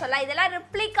மின்னுதுன்னே வந்து சொல்லலாம். இதெல்லாம்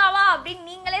ரிப்ளிகாவா அப்படின்னு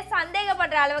நீங்களே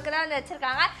சந்தேகப்படுற அளவுக்கு தான் வந்து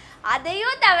வச்சிருக்காங்க.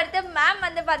 அதையும் தவிர்த்து மேம்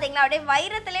வந்து பாத்தீங்களா அப்படியே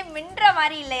வைரத்திலே மின்ற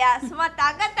மாதிரி இல்லையா, சும்மா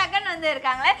தகன்னு வந்து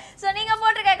இருக்காங்க. சோ நீங்க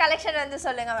போட்டிருக்க கலெக்ஷன் வந்து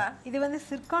சொல்லுங்க மேம். இது வந்து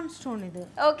சிர்கான் ஸ்டோன். இது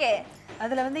ஓகே.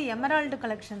 அதுல வந்து எமரால்டு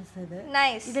கலெக்ஷன்ஸ். இது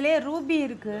நைஸ். இதுலயே ரூபி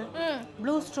இருக்கு,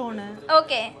 ப்ளூ ஸ்டோன்.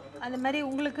 ஓகே. அந்த மாதிரி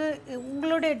உங்களுக்கு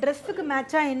உங்களுடைய ட்ரெஸ்ஸுக்கு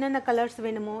மேட்சா என்னென்ன கலர்ஸ்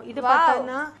வேணுமோ இது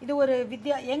பார்த்தோன்னா இது ஒரு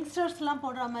யங்ஸ்டர்ஸ்லாம்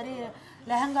போடுற மாதிரி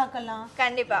லெஹங்காக்கெல்லாம்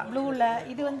கண்டிப்பா ப்ளூல.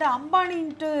 இது வந்து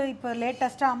அம்பானின்ட்டு இப்போ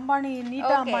லேட்டஸ்டா அம்பானி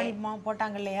நீட்டா அம்பானி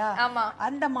போட்டாங்க இல்லையா, ஆமா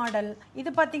அந்த மாடல். இது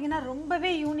பாத்தீங்கன்னா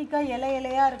ரொம்பவே யூனிக்கா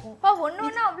இலையா இருக்கும். ஒண்ணு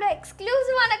ஒண்ணு அவ்வளவு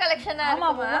எக்ஸ்க்ளூசிவான கலெக்ஷனா ஆமா,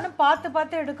 ஒவ்வொன்றும்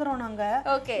பார்த்து எடுக்கிறோம் நாங்க.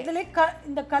 ஓகே இதுல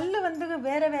இந்த கல்லு வந்து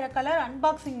வேற கலர்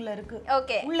அன்பாக்சிங்ல இருக்கு,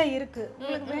 ஓகே உள்ள இருக்கு.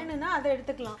 உங்களுக்கு வேணும்னா அதை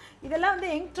எடுத்துக்கலாம். இதெல்லாம் வந்து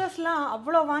யங்ஸ்டர்ஸ்லாம்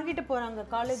அவ்வளவு வாங்கிட்டு போறாங்க,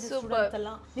 காலேஜ் ஸ்டூடெண்ட்ஸ்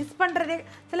எல்லாம். மிஸ் பண்றதே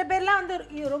சில பேர்லாம் வந்து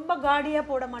ரொம்ப காடியா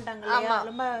போட மாட்டாங்க இல்லையா,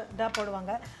 ரொம்ப இதா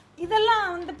போடுவாங்க. இதெல்லாம்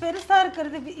வந்து பெருசா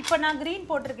இருக்கிறது. இப்ப நான் கிரீன்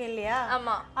போட்டிருக்கேன் இல்லையா,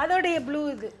 ஆமா அதோடைய ப்ளூ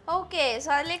இது. ஓகே சோ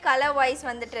அதுல கலர் வைஸ்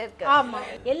வந்துட்டு இருக்கு. ஆமா,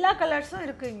 எல்லா கலர்ஸும்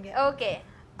இருக்கு இங்க. ஓகே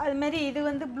அது மாதிரி இது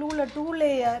வந்து ப்ளூல 2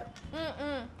 லேயர்.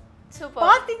 சூப்பர்.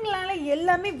 பாத்தீங்களால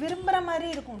எல்லாமே விரும்புற மாதிரி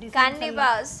இருக்கும். கண்டிப்பா.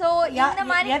 சோ இந்த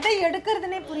மாதிரி எதை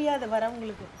எடுக்கிறதுனே புரியாது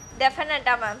வரவங்களுக்கு.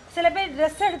 டெஃபினட்டா மேம். சில பேர்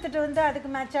ட்ரெஸ் எடுத்துட்டு வந்து அதுக்கு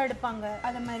மேட்சா எடுப்பாங்க.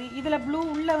 அது மாதிரி இதுல ப்ளூ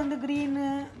உள்ள வந்து கிரீன்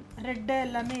ரெட்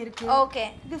எல்லாமே இருக்கு. ஓகே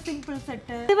இது சிம்பிள்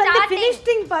செட். இது வந்து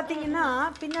ஃபினிஷிங் பாத்தீங்கன்னா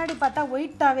பின்னாடி பார்த்தா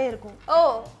ஒயிட்டாவே இருக்கும். ஓ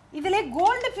இதுல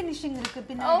கோல்ட் ஃபினிஷிங் இருக்கு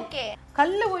பின்னாடி. ஓகே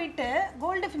கல்லு ஒயிட்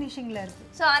கோல்ட் ஃபினிஷிங்ல இருக்கு.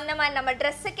 சோ அந்த மாதிரி நம்ம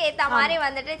Dressக்கு ஏத்த மாதிரி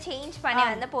வந்துட்டு சேஞ்ச் பண்ணி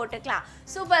வந்து போட்டுக்கலாம்.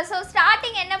 சூப்பர். சோ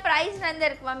ஸ்டார்டிங் என்ன பிரைஸ் வந்து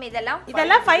இருக்கு மேம் இதெல்லாம்?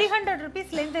 இதெல்லாம் 500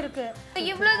 ரூபீஸ்ல இருந்து இருக்கு.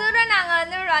 இவ்ளோ தூரம் நாங்க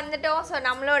வந்து வந்துட்டோம். சோ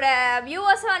நம்மளோட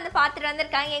வியூவர்ஸ் வந்து பார்த்துட்டு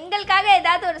வந்திருக்காங்க. எங்களுக்காக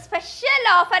ஏதாவது ஒரு ஸ்பெஷல்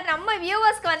ஆஃபர் நம்ம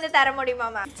வியூவர்ஸ்க்கு வந்து தர முடியுமா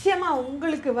மேம்? நிச்சயமா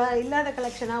உங்களுக்கு இல்லாத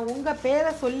கலெக்ஷனா உங்க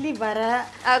பேரை சொல்லி வர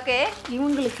ஓகே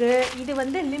இவங்களுக்கு இது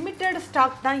வந்து லிமிட்டட்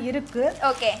ஸ்டாக் தான் இருக்கு.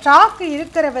 ஓகே ஸ்டாக்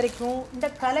இருக்கிற வரைக்கும் இந்த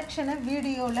கலெக்ஷனை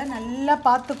வீடியோல நல்லா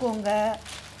பார்த்துக்கோங்க.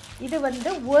 இது வந்து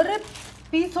ஒரு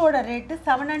பீஸோட ரேட்டு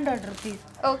 700 ரூபீஸ்.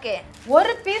 ஓகே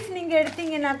ஒரு பீஸ் நீங்க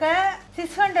எடுத்தீங்கன்னாக்க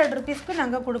 600 ரூபீஸ்க்கு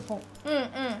நாங்க கொடுப்போம்.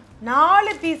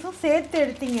 4 பீஸும் சேர்த்து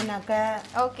எடுத்தீங்கன்னாக்க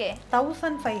ஓகே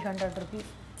 1500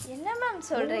 ரூபீஸ். என்ன மேம்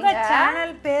சொல்றீங்க?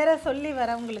 சேனல் பேரை சொல்லி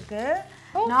வரவங்களுக்கு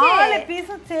 4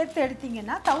 பீஸும் சேர்த்து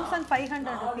எடுத்தீங்கன்னா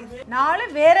 1500 ரூபீஸ். 4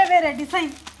 வேற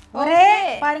டிசைன். ஒரே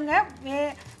பாருங்க,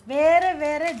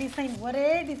 வேற டிசைன், ஒரே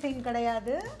டிசைன்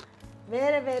கிடையாது,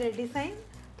 வேற டிசைன்.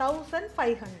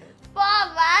 1500. பா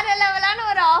வேற லெவலான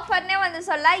ஒரு ஆஃபர்னே வந்து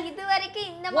சொல்ல. இது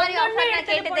வரைக்கும் இந்த மாதிரி ஆஃபர் நான்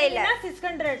கேட்டதே இல்ல.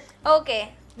 600. ஓகே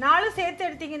 4 சேர்த்து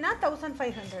எடுத்தீங்கன்னா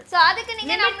 1500. சோ அதுக்கு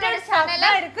நீங்க நம்மளோட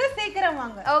சேனல்ல இருக்கு, சீக்கிரம்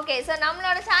வாங்க. ஓகே சோ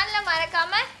நம்மளோட சேனலை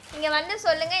மறக்காம நீங்க வந்து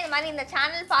சொல்லுங்க இந்த மாதிரி இந்த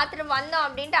சேனல் பார்த்துட்டு வந்தோம்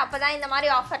அப்படின்ட்டு. அப்பதான் இந்த மாதிரி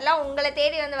ஆஃபர்லாம் உங்களை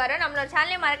தேடி வந்து வரும். நம்மளோட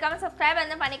சேனலை மறக்காம சப்ஸ்கிரைப்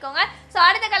வந்து பண்ணிக்கோங்க. சோ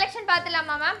அடுத்த கலெக்ஷன்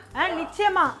பார்த்துலாமா மேம்?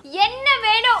 நிச்சயமா. என்ன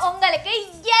வேணும் உங்களுக்கு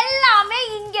எல்லாமே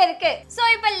இங்க இருக்கு. சோ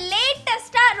இப்போ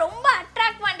லேட்டஸ்டா ரொம்ப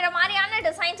அட்ராக்ட் பண்ற மாதிரியான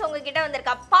டிசைன்ஸ் உங்ககிட்ட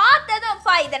வந்திருக்கா. பார்த்ததும்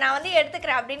பா இதை நான் வந்து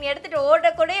எடுத்துக்கிறேன் அப்படின்னு எடுத்துட்டு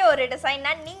ஓடக்கூடிய ஒரு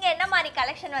டிசைன்னா நீங்க என்ன மாதிரி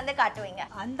கலெக்ஷன் வந்து காட்டுவீங்க?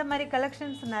 அந்த மாதிரி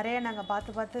கலெக்ஷன்ஸ் நிறைய நாங்க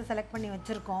பார்த்து செலக்ட் பண்ணி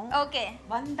வச்சிருக்கோம். ஓகே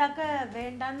வந்தாக்க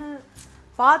வேண்டான்னு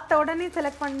பார்த்த உடனே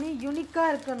செலக்ட் பண்ணி யூனிக்கா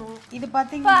இருக்கணும். இது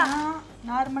பாத்தீங்கன்னா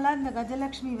நார்மலா இந்த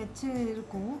கஜலட்சுமி வச்சு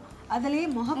இருக்கும், அதுலயே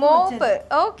மோப்பு.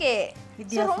 ஓகே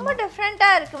ரொம்ப டிஃப்ரெண்டா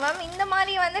இருக்கு மேம். இந்த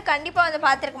மாதிரி வந்து கண்டிப்பா வந்து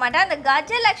பாத்துக்க மாட்டேன். அந்த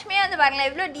கஜலட்சுமியே வந்து பாருங்களேன்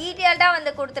எவ்வளவு டீடைல்டா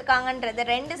வந்து கொடுத்திருக்காங்கன்றது.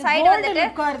 ரெண்டு சைடு வந்துட்டு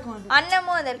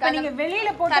அன்னமும் வந்து இருக்கு. நீங்க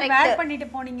வெளியில போட்டு வேர் பண்ணிட்டு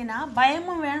போனீங்கன்னா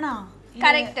பயமும் வேணாம்.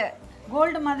 கரெக்ட்,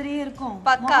 கோல்டு மாதிரியே இருக்கும்.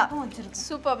 பக்கா வச்சிருக்கு.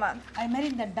 Super ma'am. அது மாதிரி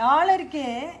இந்த டாலருக்கே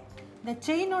இந்த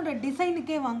செயினோட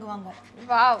டிசைனுக்கே வாங்குவாங்க.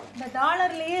 வாவ். இந்த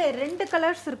டாலர்லயே 2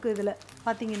 கலர்ஸ் இருக்கு. இதுல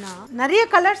பாத்தீங்கன்னா நிறைய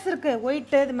கலர்ஸ் இருக்கு.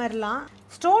 ஒயிட் இது மாதிரிலாம்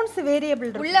ஸ்டோன்ஸ் வேரியபிள்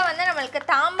இருக்கு. உள்ள வந்து நமக்கு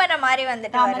தாமரை மாதிரி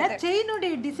வந்துட்டு வருது. செயினோட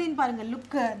டிசைன் பாருங்க,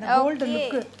 லுக், அந்த கோல்ட்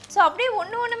லுக். சோ அப்படியே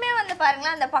ஒண்ணுமே வந்து பாருங்க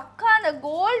அந்த பக்கா அந்த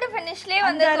கோல்ட் ஃபினிஷ்லயே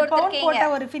வந்து கொடுத்திருக்கீங்க. போட்ட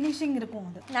ஒரு ஃபினிஷிங் இருக்கும்.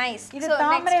 அது நைஸ். இது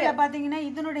தாமரையில பாத்தீங்கன்னா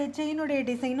இதனுடைய செயினோட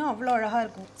டிசைனும் அவ்வளவு அழகா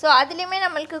இருக்கும். சோ அதுலயுமே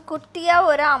நமக்கு குட்டியா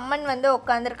ஒரு அம்மன் வந்து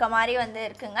உட்கார்ந்திருக்க மாதிரி வந்து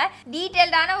இருக்குங்க.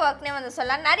 டீடைல்டான வர்க்னே வந்து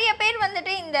சொல்லலாம். நிறைய பேர்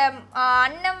வந்துட்டு இந்த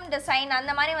அன்னம் டிசைன்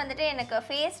அந்த மாதிரி வந்துட்டு எனக்கு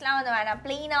ஃபேஸ்லாம் வந்து வேணாம்,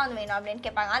 பிளெயினா வந்து வேணும் அப்படின்னு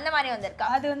கேட்பாங்க. அந்த மாதிரி வந்து இருக்கா?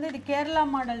 அது வந்து இது கேரளா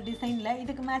மாடல் டிசைன்ல.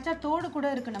 இதுக்கு மேட்சா தோடு கூட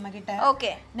இருக்கு நம்ம கிட்ட. ஓகே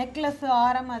நெக்லஸ்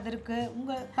ஆரம் அது இருக்கு.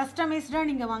 உங்க கஸ்டமைஸ்டா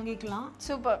நீங்க வாங்கிக்கலாம்.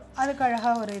 சூப்பர். அதுக்கு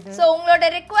அழகா ஒரு இது. சோ உங்களோட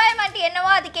ரிக்வயர்மென்ட்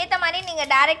என்னவோ அதுக்கு ஏத்த மாதிரி நீங்க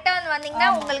டைரக்ட்டா வந்து வந்தீங்கன்னா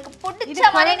உங்களுக்கு பிடிச்ச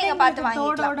மாதிரி நீங்க பார்த்து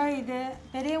வாங்கிக்கலாம். தோடோட இது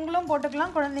பெரியவங்களும்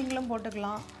போட்டுக்கலாம், குழந்தைகளும்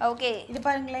போட்டுக்கலாம். ஓகே இது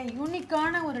பாருங்களேன்,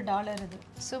 யூனிக்கான ஒரு டாலர் இது.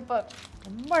 சூப்பர்,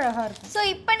 ரொம்ப அழகா இருக்கும். சோ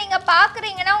இப்போ நீங்க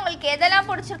பாக்குறீங்கன்னா உங்களுக்கு எதெல்லாம்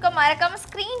பிடிச்சிருக்கோ மறக்காம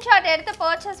ஸ்கிரீன்ஷாட் எடுத்து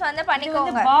பர்ச்சேஸ் வந்து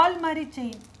பண்ணிக்கோங்க. பால் மாதிரி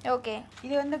செயின். ஓகே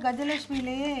இது வந்து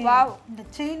கஜலட்சுமிலயே இந்த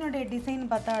செயினோட டிசைன்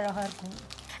பார்த்தா அழகா இருக்கும்.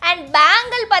 அண்ட்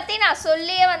பேங்கிள் பத்தி நான்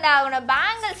சொல்லியே வந்து ஆகணும்.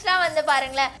 பேங்கிள்ஸ்லாம் வந்து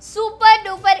பாருங்களேன் சூப்பர்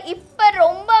டூப்பர். இப்போ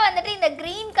ரொம்ப வந்துட்டு இந்த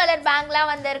கிரீன் கலர்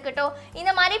பேங்க்லாம் வந்து இருக்கட்டும்,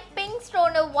 இந்த மாதிரி பிங்க்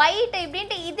ஸ்டோனு ஒயிட்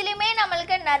இப்படின்ட்டு இதுலயுமே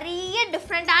நம்மளுக்கு நிறைய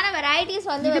டிஃப்ரெண்டான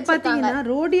வெரைட்டிஸ் வந்து பாத்தீங்கன்னா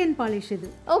ரோடியன் பாலிஷ் இது.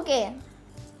 ஓகே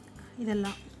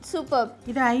இதெல்லாம் சூப்பர்.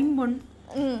 இது ஐம்பொன்.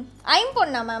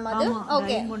 ஐம்பொன்னா மேம் அது?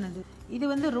 ஓகே ஐம்பொன் அது. இது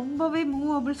வந்து ரொம்பவே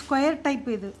மூவபிள் ஸ்கொயர் டைப்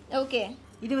இது. ஓகே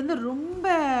இது வந்து ரொம்ப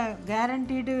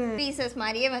கேரண்டீடு பீசஸ்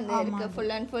மாதிரியே வந்து இருக்கு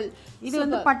ஃபுல் அண்ட் ஃபுல். இது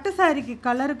வந்து பட்டு சாரிக்கு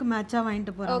கலருக்கு மேட்சா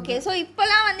வாங்கிட்டு போறோம். ஓகே, சோ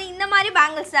இப்போலாம் வந்து இந்த மாதிரி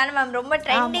பேங்கிள்ஸ் தானே மேம் ரொம்ப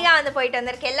ட்ரெண்டிங்கா வந்து போயிட்டு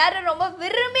வந்திருக்கு. எல்லாரும் ரொம்ப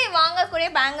விரும்பி வாங்கக்கூடிய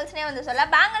பேங்கிள்ஸ்னே வந்து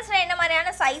சொல்லலாம். பேங்கிள்ஸ்ல என்ன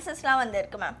மாதிரியான சைஸஸ்லாம் வந்து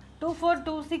இருக்கு மேம்? 24,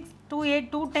 26, 28,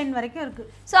 210 வரைக்கும் இருக்கு.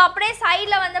 ஸோ அப்படியே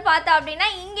சைடில் வந்து பார்த்தோம் அப்படின்னா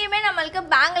இங்கேயுமே நம்மளுக்கு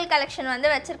பேங்கிள் கலெக்ஷன் வந்து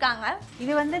வச்சிருக்காங்க.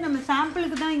 இது வந்து நம்ம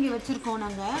சாம்பிளுக்கு தான் இங்கே வச்சிருக்கோம்.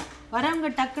 நாங்கள் வரவங்க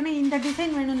டக்குன்னு இந்த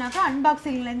டிசைன் வேணும்னாக்கா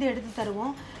அன்பாக்சிங்லேருந்து எடுத்து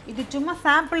தருவோம். இது சும்மா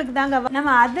சாம்பிளுக்கு தாங்க.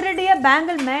 நம்ம அதிரடியாக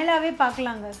பேங்கிள் மேலாவே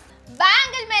பார்க்கலாங்க.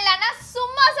 பேங்கிள் மேலானா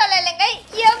சும்மா சொல்லலைங்க,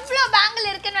 எவ்வளோ பேங்கிள்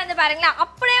இருக்குன்னு வந்து பாருங்களா.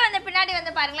 அப்படியே வந்து பின்னாடி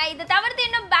வந்து பாருங்களா. இது தவிர்த்து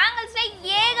இன்னும் பேங்கிள்ஸ்ல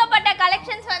ஏகப்பட்ட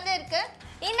கலெக்ஷன்ஸ் வந்து இருக்கு.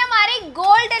 இந்த மாதிரி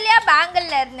கோல்டுலையா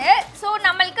பேங்கிள்ல இருந்து ஸோ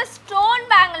நம்மளுக்கு ஸ்டோன்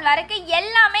பேங்கிள் வரைக்கும்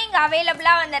எல்லாமே இங்கே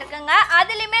அவைலபிளாக வந்துருக்குங்க.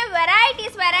 அதுலேயுமே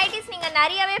வெரைட்டிஸ் நீங்கள்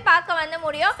நிறையவே பார்க்க வந்து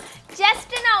முடியும்.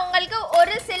 ஜஸ்ட் நான் உங்களுக்கு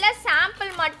ஒரு சில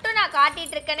சாம்பிள் மட்டும் நான்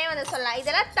காட்டிட்டு இருக்கேனே வந்து சொல்லலாம்.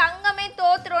 இதெல்லாம் தங்கமே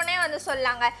தோத்துறோன்னே வந்து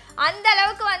சொல்லாங்க. அந்த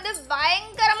அளவுக்கு வந்து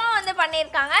பயங்கரமாக வந்து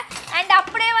பண்ணியிருக்காங்க. அண்ட்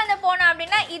அப்படியே வந்து போனோம்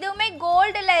அப்படின்னா இதுவுமே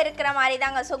கோல்டில் இருக்கிற மாதிரி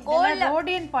தாங்க. ஸோ கோல்டு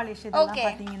ரோடியன் பாலிஷ்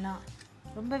பார்த்தீங்கன்னா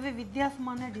ரொம்பவே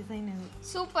வித்தியாசமான டிசைன் இது.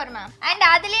 Super ma'am. அண்ட்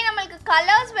அதுலயே நமக்கு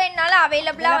கலர்ஸ் வேணும்னாலும்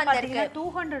அவைலபிளா வந்திருக்கு.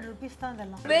 200 rupees தான்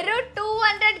இதெல்லாம். வெறும்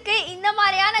 200க்கு இந்த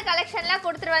மாதிரியான கலெக்ஷன்லாம்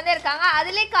கொடுத்துட்டு வந்து இருக்காங்க.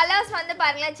 அதுலயே கலர்ஸ் வந்து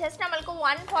பாருங்களேன், ஜஸ்ட் நம்மளுக்கு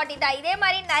 140 தான். இதே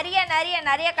மாதிரி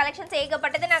நிறைய கலெக்ஷன்ஸ்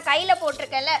ஏகப்பட்டது நான் கையில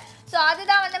போட்டிருக்கேன்ல. ஸோ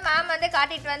அதுதான் வந்து மேம் வந்து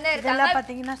காட்டிட்டு வந்து இருக்காங்க. இதெல்லாம்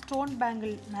பார்த்தீங்கன்னா ஸ்டோன்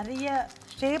பேங்கிள், நிறைய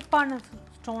ஷேப்பான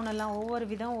ஸ்டோன் எல்லாம் ஒவ்வொரு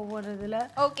விதம் ஒவ்வொரு இதில்.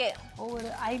 ஓகே,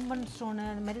 ஒவ்வொரு ஐம்பன் ஸ்டோனு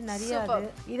அந்த மாதிரி நிறைய.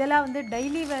 அது இதெல்லாம் வந்து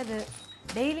டெய்லி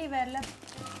வேரில்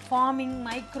ஃபார்மிங்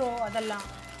மைக்ரோ அதெல்லாம்.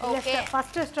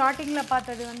 ஃபஸ்ட்டு ஸ்டார்டிங்கில்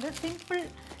பார்த்தது வந்து சிம்பிள்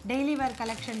டெய்லி வேர்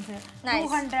கலெக்ஷன்ஸு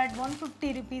 200, 150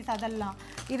 rupees அதெல்லாம்.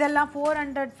 இதெல்லாம்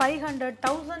 400, 500,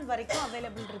 1000 வரைக்கும்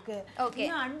அவைலபிள் இருக்கு.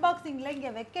 இன்னும் அன்பாக்சிங்ல இங்க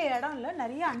வைக்க இடம் இல்ல,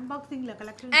 நிறைய அன்பாக்சிங்ல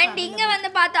கலெக்ஷன். அண்ட் இங்க வந்து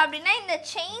பார்த்தோம் அப்படின்னா இந்த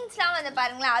செயின்ஸ்லாம் வந்து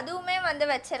பாருங்களேன், அதுவுமே வந்து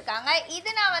வச்சிருக்காங்க. இது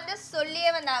நான் வந்து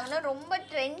சொல்லியே வந்து ஆகணும், ரொம்ப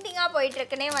ட்ரெண்டிங்கா போயிட்டு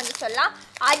இருக்குன்னே வந்து சொல்லலாம்.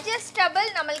 அட்ஜஸ்டபிள்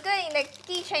நம்மளுக்கு இந்த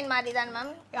கீ செயின் மாதிரி தான்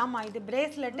மேம். ஆமா, இது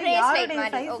பிரேஸ்லெட் யாருடைய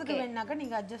சைஸ்க்கு வேணாக்க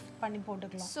நீங்க அட்ஜஸ்ட் பண்ணி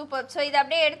போட்டுக்கலாம். சூப்பர். ஸோ இதை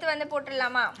அப்படியே எடுத்து வந்து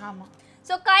போட்டுடலாமா? ஆமா.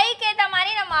 ஸோ கைக்கு ஏற்ற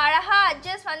மாதிரி நம்ம அழகாக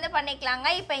அட்ஜஸ்ட் வந்து பண்ணிக்கலாங்க.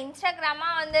 இப்போ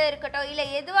இன்ஸ்டாகிராமாக வந்து இருக்கட்டும், இல்லை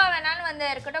எதுவாக வேணாலும் வந்து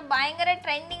இருக்கட்டும், பயங்கர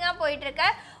ட்ரெண்டிங்காக போயிட்டுருக்க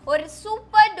ஒரு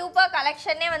சூப்பர் டூப்பர்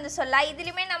கலெக்ஷனே வந்து சொல்லலாம்.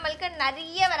 இதுலேயுமே நம்மளுக்கு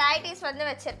நிறைய வெரைட்டிஸ் வந்து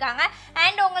வச்சுருக்காங்க.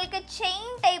 அண்ட் உங்களுக்கு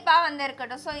செயின் டைப்பாக வந்து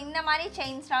இருக்கட்டும். ஸோ இந்த மாதிரி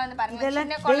செயின்ஸ்லாம் வந்து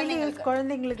பாருங்கள்,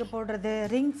 குழந்தைங்களுக்கு போடுறது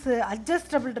ரிங்ஸு,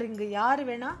 அட்ஜஸ்டபிள் ரிங்கு யார்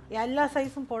வேணா எல்லா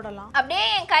சைஸும் போடலாம். அப்படியே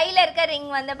என் கையில் இருக்க ரிங்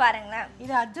வந்து பாருங்களேன்,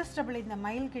 இது அட்ஜஸ்டபிள். இந்த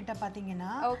மயில் கிட்ட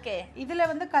பார்த்தீங்கன்னா ஓகே, இதில்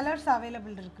வந்து கலர்ஸ்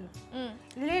அவைலபிள் இருக்கு.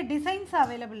 இதுலயே டிசைன்ஸ்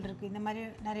அவைலபிள் இருக்கு. இந்த மாதிரி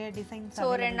நிறைய டிசைன்ஸ்.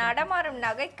 ஒரு நடமாறும்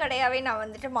நகைக்கடையாவே நான்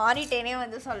வந்துட்டு மாறிட்டேனே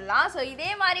வந்து சொல்லலாம். ஸோ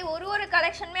இதே மாதிரி ஒரு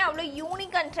கலெக்ஷனுமே அவ்வளோ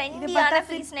யூனிக் அண்ட் ட்ரெண்டியான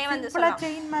பீஸ்னே வந்து சொல்லலாம்.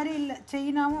 செயின் மாதிரி இல்ல,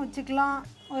 செயினாவும் வச்சுக்கலாம்,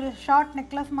 ஒரு ஷார்ட்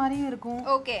நெக்லஸ் மாதிரியும் இருக்கும்.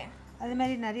 ஓகே, அது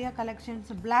மாதிரி நிறைய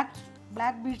கலெக்ஷன்ஸ்.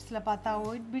 பிளாக் பீட்ஸ்ல பார்த்தா,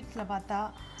 ஒயிட் பீட்ஸ்ல பார்த்தா,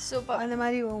 சூப்பர். அந்த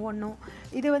மாதிரி ஒவ்வொன்றும்.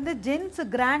 இது வந்து ஜென்ஸ்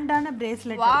கிராண்டான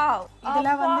பிரேஸ்லெட்.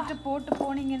 இதெல்லாம் வந்துட்டு போட்டு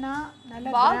போனீங்கன்னா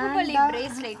நல்ல பாகுபலி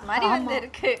பிரேஸ்லெட் மாதிரி வந்து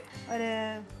இருக்கு.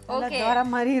 ஒரு தோர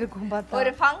மாதிரி இருக்கும். பார்த்தா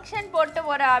ஒரு ஃபங்க்ஷன் போட்டு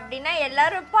போற அப்படின்னா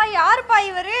எல்லாரும் யாருப்பா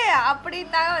இவரு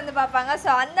அப்படின்னு தான் வந்து பார்ப்பாங்க. ஸோ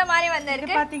அந்த மாதிரி வந்து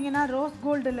இருக்கு. பார்த்தீங்கன்னா ரோஸ்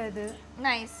கோல்டுல இது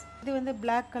நைஸ். இது வந்து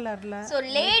Black கலர்ல. சோ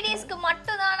லேடிஸ்க்கு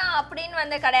மட்டும் தானா அப்படின்னு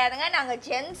வந்து கிடையாதுங்க, நாங்க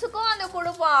ஜென்ஸுக்கும் வந்து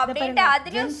கொடுப்போம் அப்படிட்டு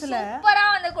அதுலயும் சூப்பரா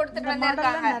வந்து கொடுத்துட்டு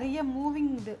வந்திருக்காங்க. நிறைய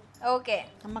மூவிங் இது. ஓகே,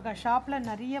 நம்ம ஷாப்ல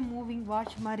நிறைய மூவிங்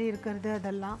வாட்ச் மாதிரி இருக்கிறது.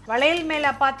 அதெல்லாம் வளையல்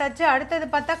மேல பார்த்தாச்சு. அடுத்தது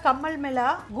பார்த்தா கம்மல் மேல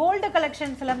கோல்டு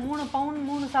கலெக்ஷன்ஸ்ல 3 பவுன்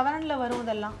 3 சவரன்ல வரும்.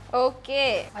 இதெல்லாம் ஓகே,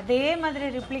 அதே மாதிரி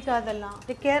ரிப்ளிகா. அதெல்லாம்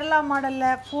இது கேரளா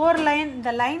மாடல்ல 4 லைன்.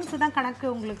 இந்த லைன்ஸ் தான் கணக்கு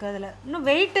உங்களுக்கு. அதுல இன்னும்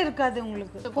வெயிட் இருக்காது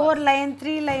உங்களுக்கு. 4 லைன்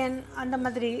 3 லைன் அந்த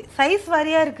மாதிரி சைஸ்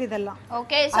வாரியா இருக்கு. இதெல்லாம்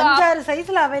ஓகே, 5-6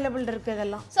 சைஸ்ல அவைலபிள் இருக்கு.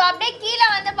 இதெல்லாம் சோ அப்படியே கீழ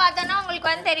வந்து பார்த்தோம்னா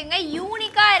உங்களுக்கு வந்து தெரியுங்க,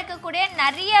 யூனிக்கா இருக்கக்கூடிய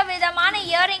நிறைய விதமான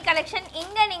இயரிங் கலெக்ஷன்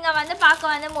இங்க நீங்க வந்து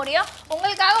பார்க்க வந்து முடியும்.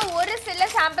 உங்களுக்காக ஒரு சில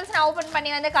சாம்பிள்ஸ் நான் ஓபன் பண்ணி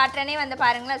வந்து காட்டுறேனே வந்து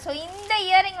பாருங்களேன். ஸோ இந்த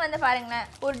இயரிங் வந்து பாருங்களேன்,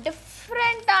 ஒரு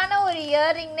டிஃப்ரெண்டான ஒரு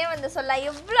இயரிங்னே வந்து சொல்லலாம்.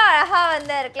 எவ்வளோ அழகா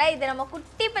வந்து இருக்கலாம். இது நம்ம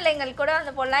குட்டி பிள்ளைங்கள் கூட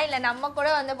வந்து போடலாம், இல்லை நம்ம கூட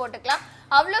வந்து போட்டுக்கலாம்.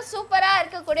 அவ்வளோ சூப்பரா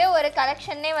இருக்கக்கூடிய ஒரு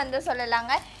கலெக்ஷனே வந்து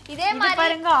சொல்லலாங்க. இதே மாதிரி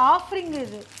பாருங்க ஆஃபரிங்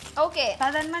இது. ஓகே,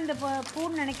 சாதாரணமா இந்த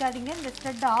பூன் நினைக்காதீங்க, இந்த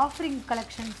ஸ்டட் ஆஃபரிங்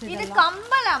கலெக்ஷன்ஸ். இது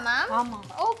கம்பலா மேம்? ஆமா.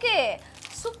 ஓகே,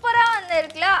 சூப்பரா வந்து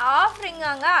இருக்குல,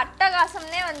 ஆஃபரிங்காங்க,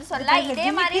 அட்டகாசம்னே வந்து சொல்லலாம். இதே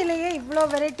மாதிரிலேயே இவ்ளோ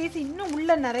வெரைட்டிஸ் இன்னும்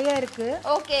உள்ள நிறைய இருக்கு.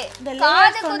 ஓகே,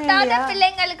 காது குத்தாத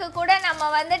பிள்ளைங்களுக்கு கூட நம்ம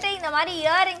வந்துட்டு இந்த மாதிரி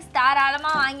இயரிங்ஸ்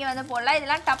தாராளமா வாங்கி வந்து போடலாம்.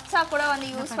 இதெல்லாம் டப்ஸா கூட வந்து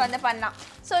யூஸ் வந்து பண்ணலாம்.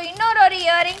 ஸோ இன்னொரு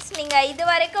இயரிங்ஸ் நீங்க இது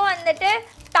வரைக்கும் வந்துட்டு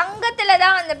தங்கத்துல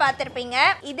தான் வந்து பார்த்திருப்பீங்க.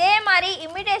 இதே மாதிரி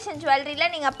இமிடேஷன் ஜுவல்லரியில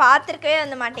நீங்க பார்த்திருக்கவே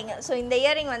வந்து மாட்டீங்க. ஸோ இந்த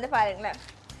இயரிங் வந்து பாருங்களேன்,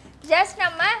 ஜஸ்ட்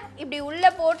நம்ம இப்படி உள்ள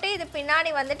போட்டு இது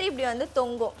பின்னாடி வந்துட்டு இப்படி வந்து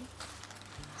தொங்கும்.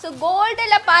 ஸோ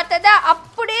கோல்டுல பார்த்ததை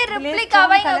அப்படியே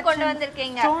ரிப்ளிகாவா இங்க கொண்டு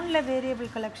வந்திருக்கீங்க. ஸ்டோன்ல வேரியபிள்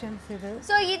கலெக்ஷன்ஸ் இது.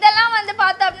 ஸோ இதெல்லாம் வந்து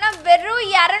பார்த்தோம்னா வெறும்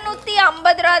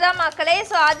 250 ரூபா தான் மக்களே.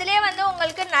 ஸோ அதுலேயே வந்து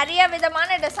உங்களுக்கு நிறைய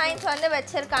விதமான டிசைன்ஸ் வந்து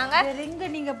வச்சிருக்காங்க. ரிங்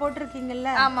நீங்க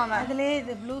போட்டிருக்கீங்கல்ல, ஆமாம், அதுலேயே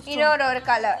இது ப்ளூ ஒரு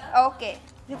கலர். ஓகே,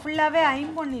 இது ஃபுல்லாகவே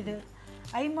ஐம்பொன். இது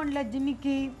ஐம்பொன்ல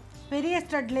ஜிமிக்கி, பெரிய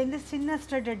ஸ்டட்லேருந்து சின்ன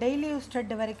ஸ்டட், டெய்லி யூஸ்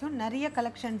ஸ்டட் வரைக்கும் நிறைய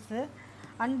கலெக்ஷன்ஸு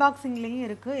அன்பாக்சிங்லேயும்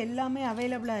இருக்குது, எல்லாமே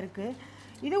அவைலபிளாக இருக்குது.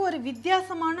 இது ஒரு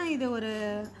வித்தியாசமான இது ஒரு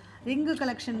ரிங்கு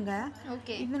கலெக்ஷனுங்க.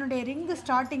 ஓகே, இதனுடைய ரிங்கு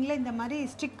ஸ்டார்டிங்கில் இந்த மாதிரி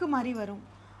ஸ்டிக்கு மாதிரி வரும்.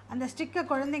 அந்த ஸ்டிக்கை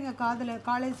குழந்தைங்க காதில்,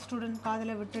 காலேஜ் ஸ்டூடெண்ட்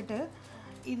காதில் விட்டுட்டு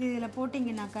இது இதில்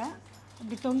போட்டிங்கனாக்கா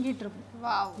இப்படி தொங்கிட்டு இருக்கும்.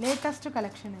 வாவ், லேட்டஸ்ட்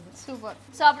கலெக்ஷன் இது. சூப்பர்.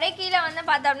 ஸோ அப்படியே கீழே வந்து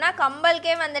பார்த்தோம்னா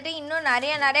கம்பல்கே வந்துட்டு இன்னும்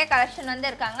நிறைய கலெக்ஷன் வந்து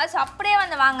இருக்காங்க. ஸோ அப்படியே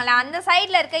வந்து வாங்கலாம். அந்த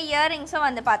சைடில் இருக்க இயரிங்ஸும்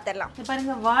வந்து பார்த்துடலாம்.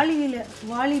 பாருங்க,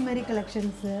 வாளி மாதிரி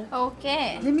கலெக்ஷன்ஸு. ஓகே,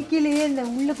 ஜிமிக்கிலேயே இந்த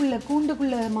உள்ளுக்குள்ள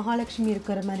கூண்டுக்குள்ள மகாலட்சுமி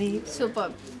இருக்கிற மாதிரி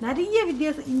சூப்பர் நிறைய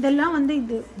வித்தியாசம். இதெல்லாம் வந்து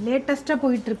இது லேட்டஸ்ட்டாக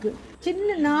போயிட்டு இருக்கு.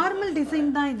 சின்ன நார்மல் டிசைன்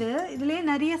தான் இது. இதுலயே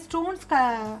நிறைய ஸ்டோன்ஸ்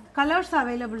கலர்ஸ்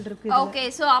அவைலபிள் இருக்கு. ஓகே,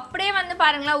 சோ அப்படியே வந்து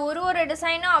பாருங்களேன், ஒரு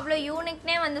டிசைனும் அவ்வளோ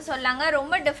யூனிக்னே வந்து சொல்லாங்க.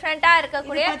 ரொம்ப டிஃப்ரெண்டா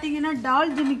இருக்கக்கூடிய பாத்தீங்கன்னா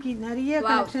டால் ஜிமிக்கி நிறைய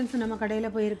கலெக்ஷன்ஸ் நம்ம கடையில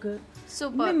போயிருக்கு.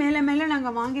 சூப்பர். மேல நாங்க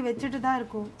வாங்கி வச்சிட்டு தான்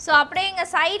இருக்கோம். சோ அப்படியே இங்க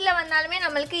சைடுல வந்தாலுமே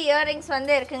நம்மளுக்கு இயரிங்ஸ்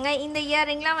வந்து இருக்குங்க. இந்த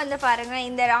இயரிங்லாம் வந்து பாருங்க,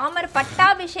 இந்த ராமர்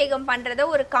பட்டாபிஷேகம் பண்றத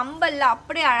ஒரு கம்பல்ல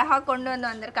அப்படியே அழகா கொண்டு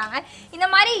வந்திருக்காங்க. இந்த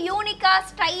மாதிரி யூனிக்கா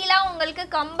ஸ்டைலா உங்களுக்கு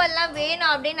கம்பல்லாம்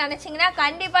வேணும் அப்படின்னு நினைச்சீங்கன்னா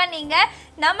கண்டிப்பா நீங்க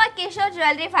நம்ம கிஷோர்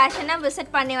ஜுவல்லரி ஃபேஷனை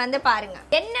விசிட் பண்ணி வந்து பாருங்க.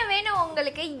 என்ன வேணும்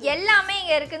உங்களுக்கு எல்லாமே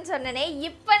இங்க இருக்குன்னு சொன்னனே.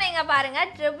 இப்போ நீங்க பாருங்க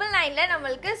 999ல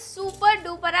நம்மளுக்கு சூப்பர்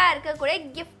டூப்பரா இருக்கக்கூடிய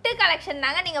gift கலெக்ஷன்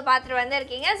தாங்க நீங்க பார்த்துட்டு வந்து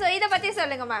இருக்கீங்க. சோ இத பத்தி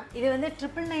சொல்லுங்க மேம். இது வந்து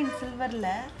 999 சில்வர்ல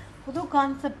புது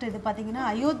கான்செப்ட். இது பாத்தீங்கன்னா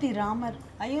அயோத்தி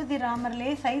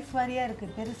ராமர்லயே சைஸ் வாரியா இருக்கு,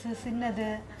 பெருசு சின்னது.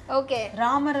 ஓகே,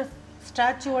 ராமர்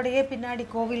ஸ்டாச்சுவோடயே பின்னாடி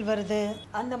கோவில் வருது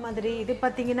அந்த மாதிரி. இது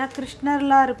பாத்தீங்கன்னா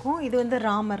கிருஷ்ணர்லாம் இருக்கும், இது வந்து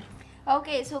ராமர்.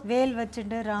 ஓகே, சோ வேல்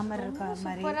வச்சிட்டு ராமர் இருக்க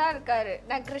மாதிரி சூப்பரா இருக்காரு.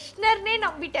 நான் கிருஷ்ணர்னே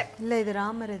நம்பிட்டேன். இல்ல, இது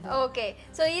ராமர் இது. ஓகே,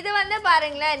 சோ இது வந்து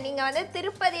பாருங்களேன், நீங்க வந்து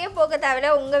திருப்பதியே போக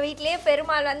தேவையில்ல. உங்க வீட்லயே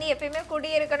பெருமாள் வந்து எப்பயுமே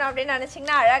குடி இருக்கணும் அப்படின்னு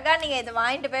நினைச்சீங்கன்னா அழகா நீங்க இதை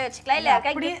வாங்கிட்டு போய் வச்சுக்கலாம். இல்ல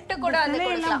கிஃப்ட் கூட வந்து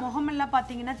கொடுக்கலாம். முகமெல்லாம்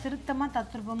பாத்தீங்கன்னா திருத்தமா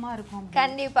தத்ரூபமா இருக்கும்.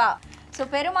 கண்டிப்பா. ஸோ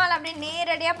பெருமாள் அப்படியே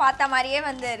நேரடியாக பார்த்த மாதிரியே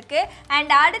வந்து இருக்கு.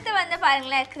 அண்ட் அடுத்து வந்து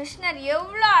பாருங்களேன், கிருஷ்ணர்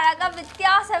எவ்வளோ அழகாக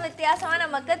வித்தியாசமாக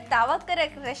நமக்கு தவக்கிற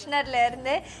கிருஷ்ணர்ல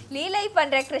இருந்து லீலை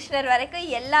பண்ற கிருஷ்ணர் வரைக்கும்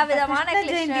எல்லா விதமான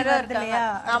கிருஷ்ணரும் இருக்காங்க.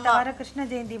 ஆமா, வர கிருஷ்ண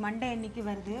ஜெயந்தி மண்டே அன்னைக்கு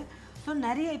வருது. ஸோ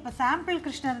நிறைய இப்போ சாம்பிள்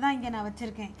கிருஷ்ணர் தான் இங்கே நான்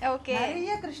வச்சிருக்கேன். ஓகே,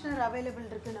 நிறைய கிருஷ்ணர் அவைலபிள்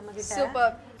இருக்கு நம்ம கிட்ட.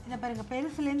 சூப்பர். இதை பாருங்க,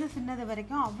 பெருசுலேருந்து சின்னது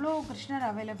வரைக்கும் அவ்வளோ கிருஷ்ணர்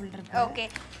அவைலபிள் இருக்கு. ஓகே,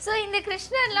 ஸோ இந்த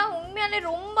கிருஷ்ணர்லாம் உண்மையாலே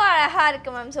ரொம்ப அழகா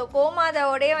இருக்கு மேம். ஸோ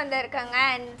கோமாதாவோடய வந்து இருக்காங்க.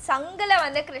 அண்ட் சங்கில்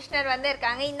வந்து கிருஷ்ணர் வந்து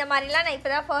இருக்காங்க. இந்த மாதிரிலாம் நான்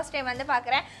இப்போ தான் ஃபர்ஸ்ட் டைம் வந்து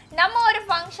பார்க்குறேன். நம்ம ஒரு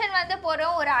ஃபங்க்ஷன் வந்து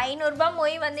போகிறோம், ஒரு 500 ரூபாய்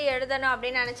மொய் வந்து எழுதணும்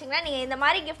அப்படின்னு நினச்சிங்கன்னா நீங்கள் இந்த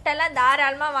மாதிரி கிஃப்டெல்லாம்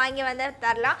தாராளமாக வாங்கி வந்து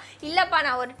தரலாம். இல்லைப்பா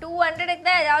நான் ஒரு 200க்கு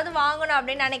தான் ஏதாவது வாங்கணும்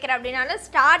அப்படின்னு நினைக்கிறேன் அப்படின்னாலும்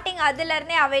ஸ்டார்டிங்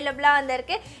அதுலேருந்தே அவைலபிளாக வந்து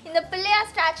இருக்குது. இந்த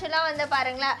பிள்ளையார் ஸ்டாச்சுலாம் வந்து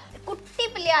பாருங்களேன், குட்டி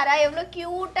பிள்ளையாரா எவ்வளோ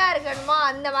க்யூட்டாக இருக்கணுமோ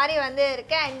அந்த மாதிரி வந்து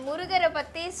இருக்கு. அண்ட் முருகரை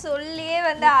பற்றி சொல்லியே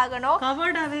வந்து ஆகணும்.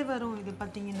 கவர்டாகவே வரும் இது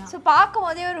பார்த்தீங்கன்னா. ஸோ பார்க்கும்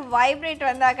போதே ஒரு வைப்ரேட்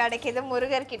வந்து கிடைக்கிது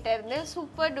முருகர் கிட்ட இருந்து.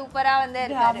 சூப்பர் டூப்பராக வந்து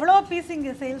இருக்கு. அவ்வளோ பீஸ்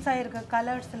இங்கே சேல்ஸ் ஆயிருக்கு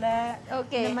கலர்ஸில்.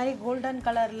 ஓகே, இந்த மாதிரி கோல்டன்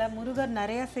கலரில் முருகர்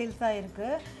நிறைய சேல்ஸ் ஆயிருக்கு.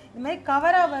 இந்த மாதிரி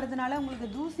கவராக வருதுனால உங்களுக்கு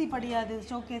தூசி படியாது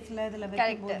ஷோகேஸில் இதில்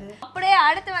வைக்கும்போது. அப்படியே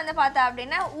அடுத்து வந்து பார்த்தா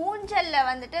அப்படின்னா ஊஞ்சலில்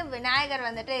வந்துட்டு விநாயகர்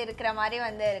வந்துட்டு இருக்கிற மாதிரி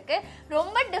வந்து இருக்கு.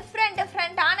 ரொம்ப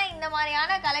டிஃப்ரெண்டான இந்த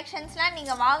மாதிரியான கலெக்ஷன்ஸ்லாம்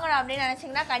நீங்கள் வாங்கணும் அப்படின்னு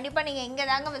நினச்சிங்கன்னா கண்டிப்பாக நீங்கள் இங்கே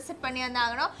தாங்க விசிட் பண்ணி வந்து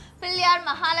ஆகணும். பிள்ளையார்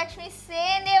மகாலட்சுமி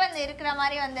சேர்ந்தே வந்து இருக்கிற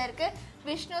மாதிரி வந்து இருக்கு.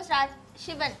 விஷ்ணு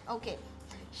சிவன், ஓகே,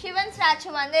 சிவன் ஸ்டாச்சு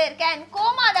வந்து இருக்கு. அண்ட்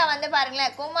கோமாதா வந்து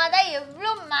பாருங்களேன், கோமாதா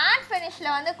எவ்வளோ மேட் ஃபினிஷ்ல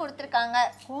வந்து கொடுத்துருக்காங்க.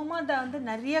 கோமாதா வந்து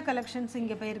நிறைய கலெக்ஷன்ஸ்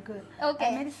இங்க போயிருக்கு. ஓகே, அதே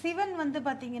மாதிரி சிவன் வந்து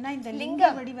பாத்தீங்கன்னா இந்த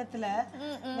லிங்க வடிவத்துல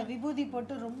இந்த விபூதி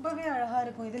போட்டு ரொம்பவே அழகா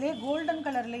இருக்கும். இதுலயே கோல்டன்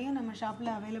கலர்லயும் நம்ம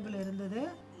ஷாப்ல அவைலபிள் இருந்தது.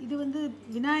 இது வந்து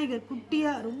விநாயகர்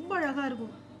குட்டியா ரொம்ப அழகா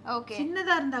இருக்கும். ஓகே,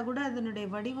 சின்னதா இருந்தா கூட அதனுடைய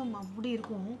வடிவம் அப்படி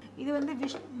இருக்கும். இது வந்து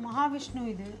மகாவிஷ்ணு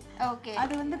இது. ஓகே,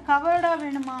 அது வந்து கவர்டா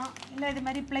வேணுமா இல்ல இது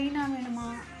மாதிரி பிளைனா வேணுமா,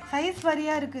 சைஸ்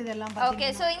வரியா இருக்கு இதெல்லாம். ஓகே,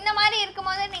 ஸோ இந்த மாதிரி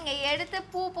இருக்கும்போது நீங்க எடுத்து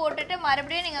பூ போட்டுட்டு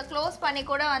மறுபடியும் நீங்க க்ளோஸ் பண்ணி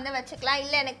கூட வந்து வச்சுக்கலாம்.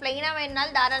 இல்ல எனக்கு பிளைனா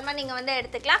வேணும்னாலும் தாராளமா நீங்க வந்து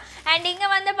எடுத்துக்கலாம். அண்ட் இங்க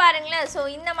வந்து பாருங்களேன், ஸோ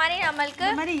இந்த மாதிரி நம்மளுக்கு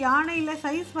இந்த மாதிரி யானையில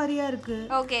சைஸ் வரியா இருக்கு.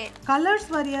 ஓகே, கலர்ஸ்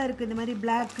வரியா இருக்கு. இந்த மாதிரி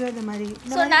பிளாக் இந்த மாதிரி.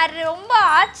 ஸோ நான் ரொம்ப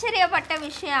ஆச்சரியப்பட்ட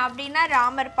விஷயம் அப்படின்னா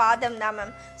ராமர் பாதம் தான்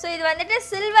மேம். ஸோ இது வந்துட்டு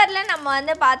சில்வர்ல நம்ம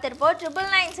வந்து பார்த்துருப்போம்.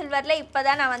 999 சில்வர்ல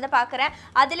இப்போதான் நான் வந்து பார்க்குறேன்.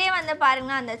 அதுலேயே வந்து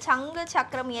பாருங்க அந்த சங்கு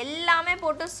சக்கரம் எல்லாமே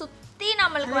போட்டு சுத்தி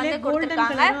நம்மளுக்கு வந்து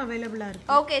கொடுத்துருக்காங்க.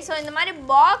 ஓகே, ஸோ இந்த மாதிரி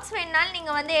பாக்ஸ் வேணாலும்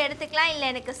நீங்க வந்து எடுத்துக்கலாம். இல்லை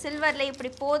எனக்கு சில்வர்ல இப்படி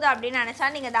போதும் அப்படின்னு நினைச்சா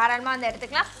நீங்க தாராளமா வந்து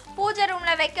எடுத்துக்கலாம். பூஜை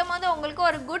ரூம்ல வைக்கும் போது உங்களுக்கு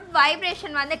ஒரு குட்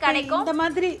வைப்ரேஷன் வந்து கிடைக்கும். இந்த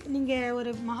மாதிரி நீங்க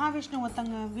ஒரு மகாவிஷ்ணு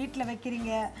ஒருத்தங்க வீட்டில்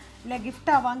வைக்கிறீங்க, இல்லை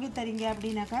கிஃப்டா வாங்கி தரீங்க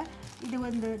அப்படின்னாக்கா இது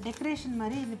வந்து டெக்கரேஷன்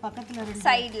மாதிரி இது பக்கத்துல ரெண்டு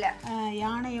சைடுல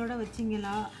யானையோட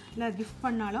வச்சிங்களா இல்லை கிஃப்ட்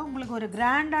பண்ணாலும் உங்களுக்கு ஒரு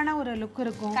கிராண்டான ஒரு லுக்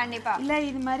இருக்கும். கண்டிப்பா. இல்லை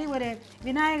இது மாதிரி ஒரு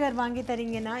விநாயகர் வாங்கி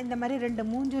தரீங்கன்னா இந்த மாதிரி 2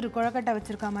 மூஞ்சூறு குழக்கட்டை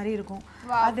வச்சிருக்க மாதிரி இருக்கும்.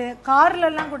 அது கார்ல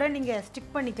எல்லாம் கூட நீங்க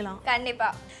ஸ்டிக் பண்ணிக்கலாம். கண்டிப்பா.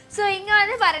 ஸோ இங்க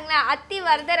வந்து பாருங்களேன், அத்தி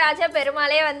வரதராஜ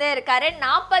பெருமாளே வந்து இருக்காரு.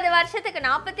 40 வருஷத்துக்கு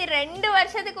 42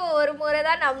 வருஷத்துக்கு ஒரு முறை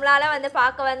தான் நம்மளால வந்து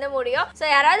பார்க்க வந்து முடியும். ஸோ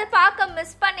யாராவது பார்க்க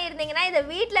மிஸ் பண்ணியிருந்தீங்கன்னா இதை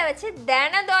வீட்டில் வச்சு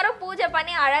தினந்தோறும் பூஜை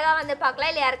பண்ணி அழகா வந்து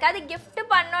பார்க்கலாம். இல்லை யாருக்காவது கிஃப்ட்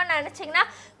பண்ணணும்னு நினைச்சீங்கன்னா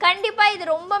கண்டிப்பா இது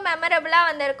ரொம்ப மெமரபிளா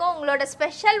வந்து இருக்கும். உங்களோட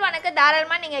ஸ்பெஷல் ஒனுக்கு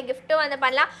தாராளமா நீங்க கிஃப்ட் வந்து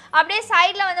பண்ணலாம். அப்படியே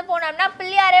சைடுல வந்து போனோம்னா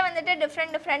பிள்ளையாரே வந்துட்டு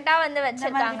டிஃப்ரெண்டா வந்து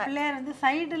வச்சிருக்காங்க. பிள்ளையார் வந்து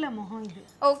சைடுல முகம் இது.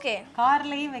 ஓகே,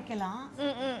 கார்லயும் வைக்கலாம்.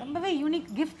 ரொம்பவே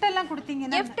யூனிக். கிஃப்ட் எல்லாம்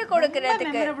கொடுத்தீங்கன்னா கிஃப்ட்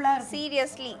கொடுக்கிறதுக்கு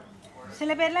சீரியஸ்லி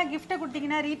சில பேர்லாம் கிஃப்ட்டை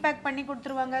கொடுத்தீங்கன்னா ரீபேக் பண்ணி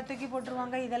கொடுத்துருவாங்க, தூக்கி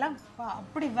போட்டுருவாங்க. இதெல்லாம்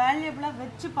அப்படி வேல்யூபிளாக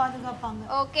வச்சு பாதுகாப்பாங்க.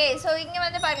 ஓகே, ஸோ இங்கே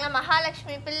வந்து பாருங்களா,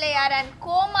 மகாலட்சுமி, பிள்ளையார் அண்ட்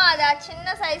கோமாதா,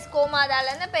 சின்ன சைஸ்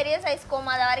கோமாதாலேருந்து பெரிய சைஸ்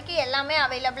கோமாதா வரைக்கும் எல்லாமே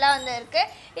அவைலபிளாக வந்து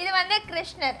இருக்குது. இது வந்து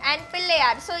கிருஷ்ணர் அண்ட்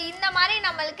பிள்ளையார். ஸோ இந்த மாதிரி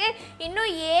நம்மளுக்கு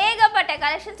இன்னும் ஏகப்பட்ட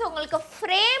கலெக்ஷன்ஸ் உங்களுக்கு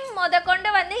ஃப்ரேம்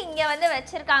கொண்டு வந்து இங்கே வந்து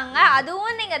வச்சுருக்காங்க.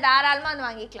 அதுவும் நீங்கள் தாராளமாக வந்து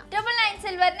வாங்கிக்கலாம். 999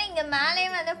 சில்வர்னு இங்கே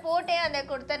மேலேயும் வந்து போட்டே வந்து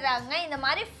கொடுத்துட்றாங்க. இந்த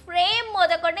மாதிரி ஃப்ரேம்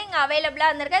கொண்டு இங்கே அவைலபிளா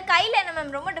வந்திருக்கு. கையில என்ன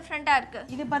மேம் ரொம்ப டிஃபரெண்டா இருக்கு.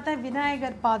 இது பார்த்தா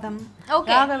விநாயகர் பாதம்,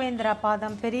 ராகவேந்திரா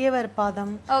பாதம், பெரியவர்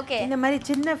பாதம். ஓகே, இந்த மாதிரி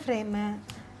சின்ன ஃப்ரேம்,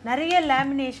 நிறைய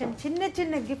லேமினேஷன், சின்ன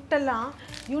சின்ன கிஃப்ட் எல்லாம்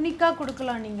யூனிக்கா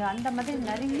கொடுக்கலாம். நீங்க அந்த மாதிரி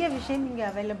நிறைய விஷயம் இங்க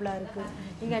அவைலபிளா இருக்கு.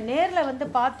 நீங்க நேர்ல வந்து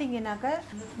பாத்தீங்கன்னாக்க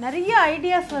நிறைய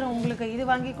ஐடியாஸ் வரும் உங்களுக்கு. இது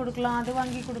வாங்கி கொடுக்கலாம், அது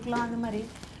வாங்கி கொடுக்கலாம், அந்த மாதிரி.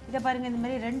 இதை பாருங்க, இந்த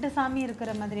மாதிரி 2 சாமி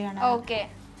இருக்கிற மாதிரியான ஓகே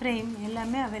ஃப்ரேம்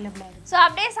எல்லாமே அவைலபிளா இருக்கு. ஸோ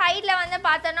அப்படியே சைடில் வந்து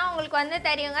பார்த்தோன்னா உங்களுக்கு வந்து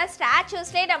தெரியுங்க,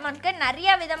 ஸ்டாச்சூஸ்லேயே நமக்கு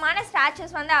நிறைய விதமான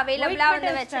ஸ்டாச்சூஸ் வந்து அவைலபிளாக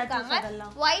வந்து வச்சுருக்காங்க.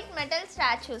 White metal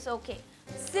statues. ஓகே,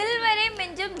 சில்வரே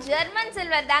மிஞ்சும் ஜெர்மன்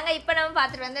சில்வர் தாங்க இப்போ நம்ம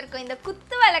பார்த்துட்டு வந்துருக்கோம். இந்த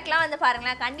குத்து விளக்குலாம் வந்து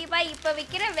பாருங்களேன், கண்டிப்பாக இப்போ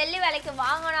விற்கிற வெள்ளி விலைக்கு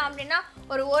வாங்கணும் அப்படின்னா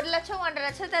ஒரு 1 லட்சம் 1.5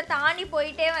 லட்சத்தை தாண்டி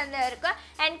போயிட்டே வந்து இருக்கும்.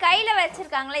 அண்ட் கையில்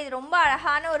வச்சிருக்காங்களே, இது ரொம்ப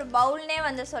அழகான ஒரு பவுல்னே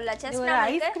வந்து சொல்ல.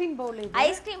 ஐஸ்கிரீம் பவுல்.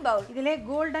 ஐஸ்கிரீம் பவுல் இதுல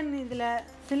கோல்டன், இதுல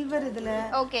சில்வர், இதுல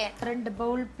ஓகே 2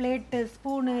 பவுல், பிளேட்,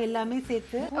 ஸ்பூன் எல்லாமே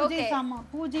சேர்த்து பூஜை சாமான்,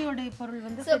 பூஜையோட பொருள்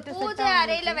வந்து பூஜை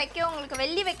அறையில வைக்க உங்களுக்கு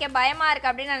வெள்ளி வைக்க பயமா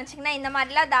இருக்கு அப்படின்னு நினைச்சீங்கன்னா இந்த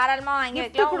மாதிரிலாம் தாராளமா வாங்கி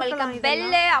வைக்கலாம். உங்களுக்கு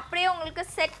பெல்லு அப்படியே உங்களுக்கு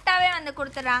செட்டாவே வந்து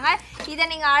கொடுத்துறாங்க. இதை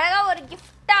நீங்க அழகா ஒரு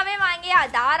கிஃப்டாவே வாங்கி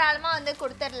தாராளமா வந்து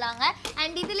கொடுத்துடலாங்க.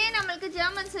 அண்ட் இதுலயே நம்மளுக்கு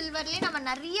ஜெர்மன் சில்வர்லயே நம்ம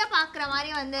நிறைய பாக்குற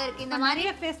மாதிரி வந்து இருக்கு. இந்த மாதிரி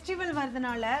ஃபெஸ்டிவல்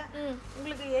வரதுனால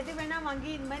உங்களுக்கு எது வேணா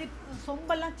வாங்கி இந்த மாதிரி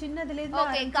சொம்பெல்லாம் சின்னதுல இருந்து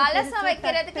ஓகே, கலசம்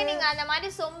வைக்கிறதுக்கு நீங்க அந்த மாதிரி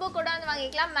சொம்பு கூட வந்து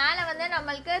வாங்கிக்கலாம். மேல வந்து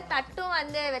நம்மளுக்கு தட்டும்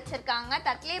வந்து வச்சிருக்காங்க.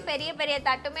 தட்டுலயே பெரிய பெரிய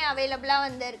தட்டுமே அவைலபிளா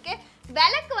வந்து இருக்கு.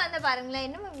 விளக்கு வந்து பாருங்களேன்,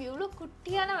 இன்னும் இவ்வளவு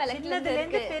குட்டியான விளக்கு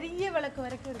இருந்து பெரிய விளக்கு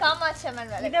வரைக்கும் காமாட்சி அம்மன்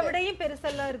விளக்கு. இதை விடையும்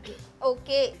பெருசெல்லாம் இருக்கு.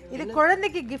 ஓகே, இது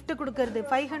குழந்தைக்கு gift கொடுக்கிறது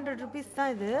 500 rupees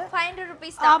தான். இது 500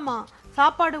 rupees. ஆமா,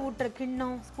 சாப்பாடு ஊட்டுற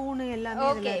கிண்ணம், ஸ்பூன் எல்லாமே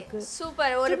இதுல இருக்கு.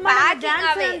 சூப்பர். ஒரு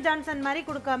பேக்கிங்காவே ஜான்சன் மாதிரி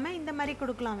கொடுக்காம இந்த மாதிரி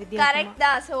கொடுக்கலாம். வித்தியாசமா கரெக்ட்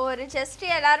தான். சோ ஒரு ஜஸ்ட்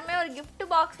எல்லாரும் ஒரு gift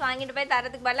box வாங்கிட்டு போய்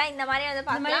தரதுக்கு பதிலா இந்த மாதிரி வந்து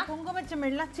பார்க்கலாம். குங்குமச்சம்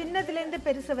எல்லாம் சின்னதுல இருந்து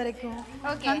பெருசு வரைக்கும்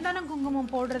சந்தனம்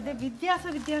குங்குமம் போடுறது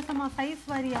வித்தியாசமா சைஸ்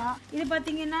வாரியா. இது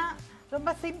பாத்தீங்கன்னா ரொம்ப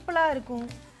சிம்பிளா இருக்கும்.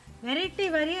 வெரைட்டி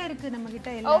வரியா இருக்கு நம்ம கிட்ட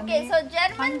எல்லாமே. ஓகே, சோ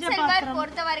ஜெர்மன் சில்வர்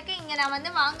பொறுத்த வரைக்கும் இங்க நான்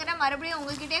வந்து வாங்குற மறுபடியும்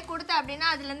உங்ககிட்டே கொடுத்த அப்படினா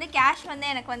அதுல இருந்து கேஷ் வந்து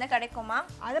எனக்கு வந்து கிடைக்குமா?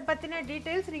 அத பத்தின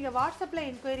டீடைல்ஸ் நீங்க வாட்ஸ்அப்ல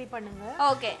என்கொயரி பண்ணுங்க.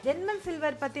 ஓகே, ஜெர்மன்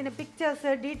சில்வர் பத்தின பிக்சர்ஸ்,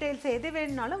 டீடைல்ஸ் எது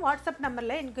வேணும்னாலும் வாட்ஸ்அப்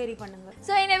நம்பர்ல என்கொயரி பண்ணுங்க.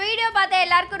 சோ இந்த வீடியோ பார்த்த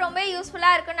எல்லாருக்கும் ரொம்ப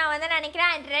யூஸ்ஃபுல்லா இருக்கும் நான் வந்து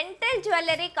நினைக்கிறேன். அண்ட் ரெண்டல்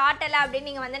ஜுவல்லரி காட்டல அப்படி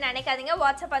நீங்க வந்து நினைக்காதீங்க.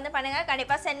 வாட்ஸ்அப் வந்து பண்ணுங்க,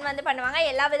 கண்டிப்பா சென்ட் வந்து பண்ணுவாங்க.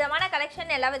 எல்லா விதமான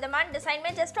கலெக்ஷன், எல்லா விதமான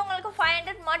டிசைன்மே ஜஸ்ட் உங்களுக்கு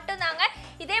 500 மட்டும் தாங்க.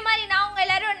 இதே மாதிரி நான் உங்க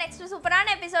எல்லாரும் நெக்ஸ்ட்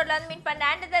சூப்பரான எபிசோட்ல வந்து மீட் பண்றேன்.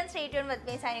 And then stay tuned with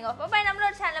me signing off. அப்ப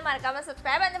நம்மளோட சேனலை மறக்காம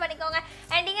சப்ஸ்கிரைப் வந்து பண்ணிக்கோங்க.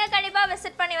 அண்ட் நீங்க கண்டிப்பா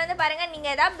விசிட் பண்ணி வந்து பாருங்க. நீங்க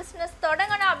ஏதாவது பிசினஸ்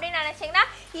தொடங்கணும் அப்படின்னு நினைச்சீங்கன்னா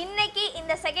இன்னைக்கு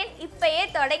இந்த செகண்ட் இப்பயே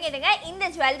தொடங்கிடுங்க இந்த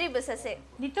ஜுவல்லரி பிசினஸ்.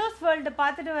 நித்தோஸ் வேர்ல்ட்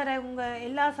பார்த்துட்டு வர உங்க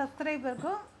எல்லா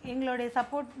சப்ஸ்கிரைபருக்கும் எங்களுடைய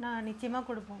சப்போர்ட் நான் நிச்சயமா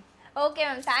கொடுப்போம். Okay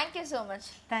ma'am, thank you so much.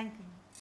 Thank you.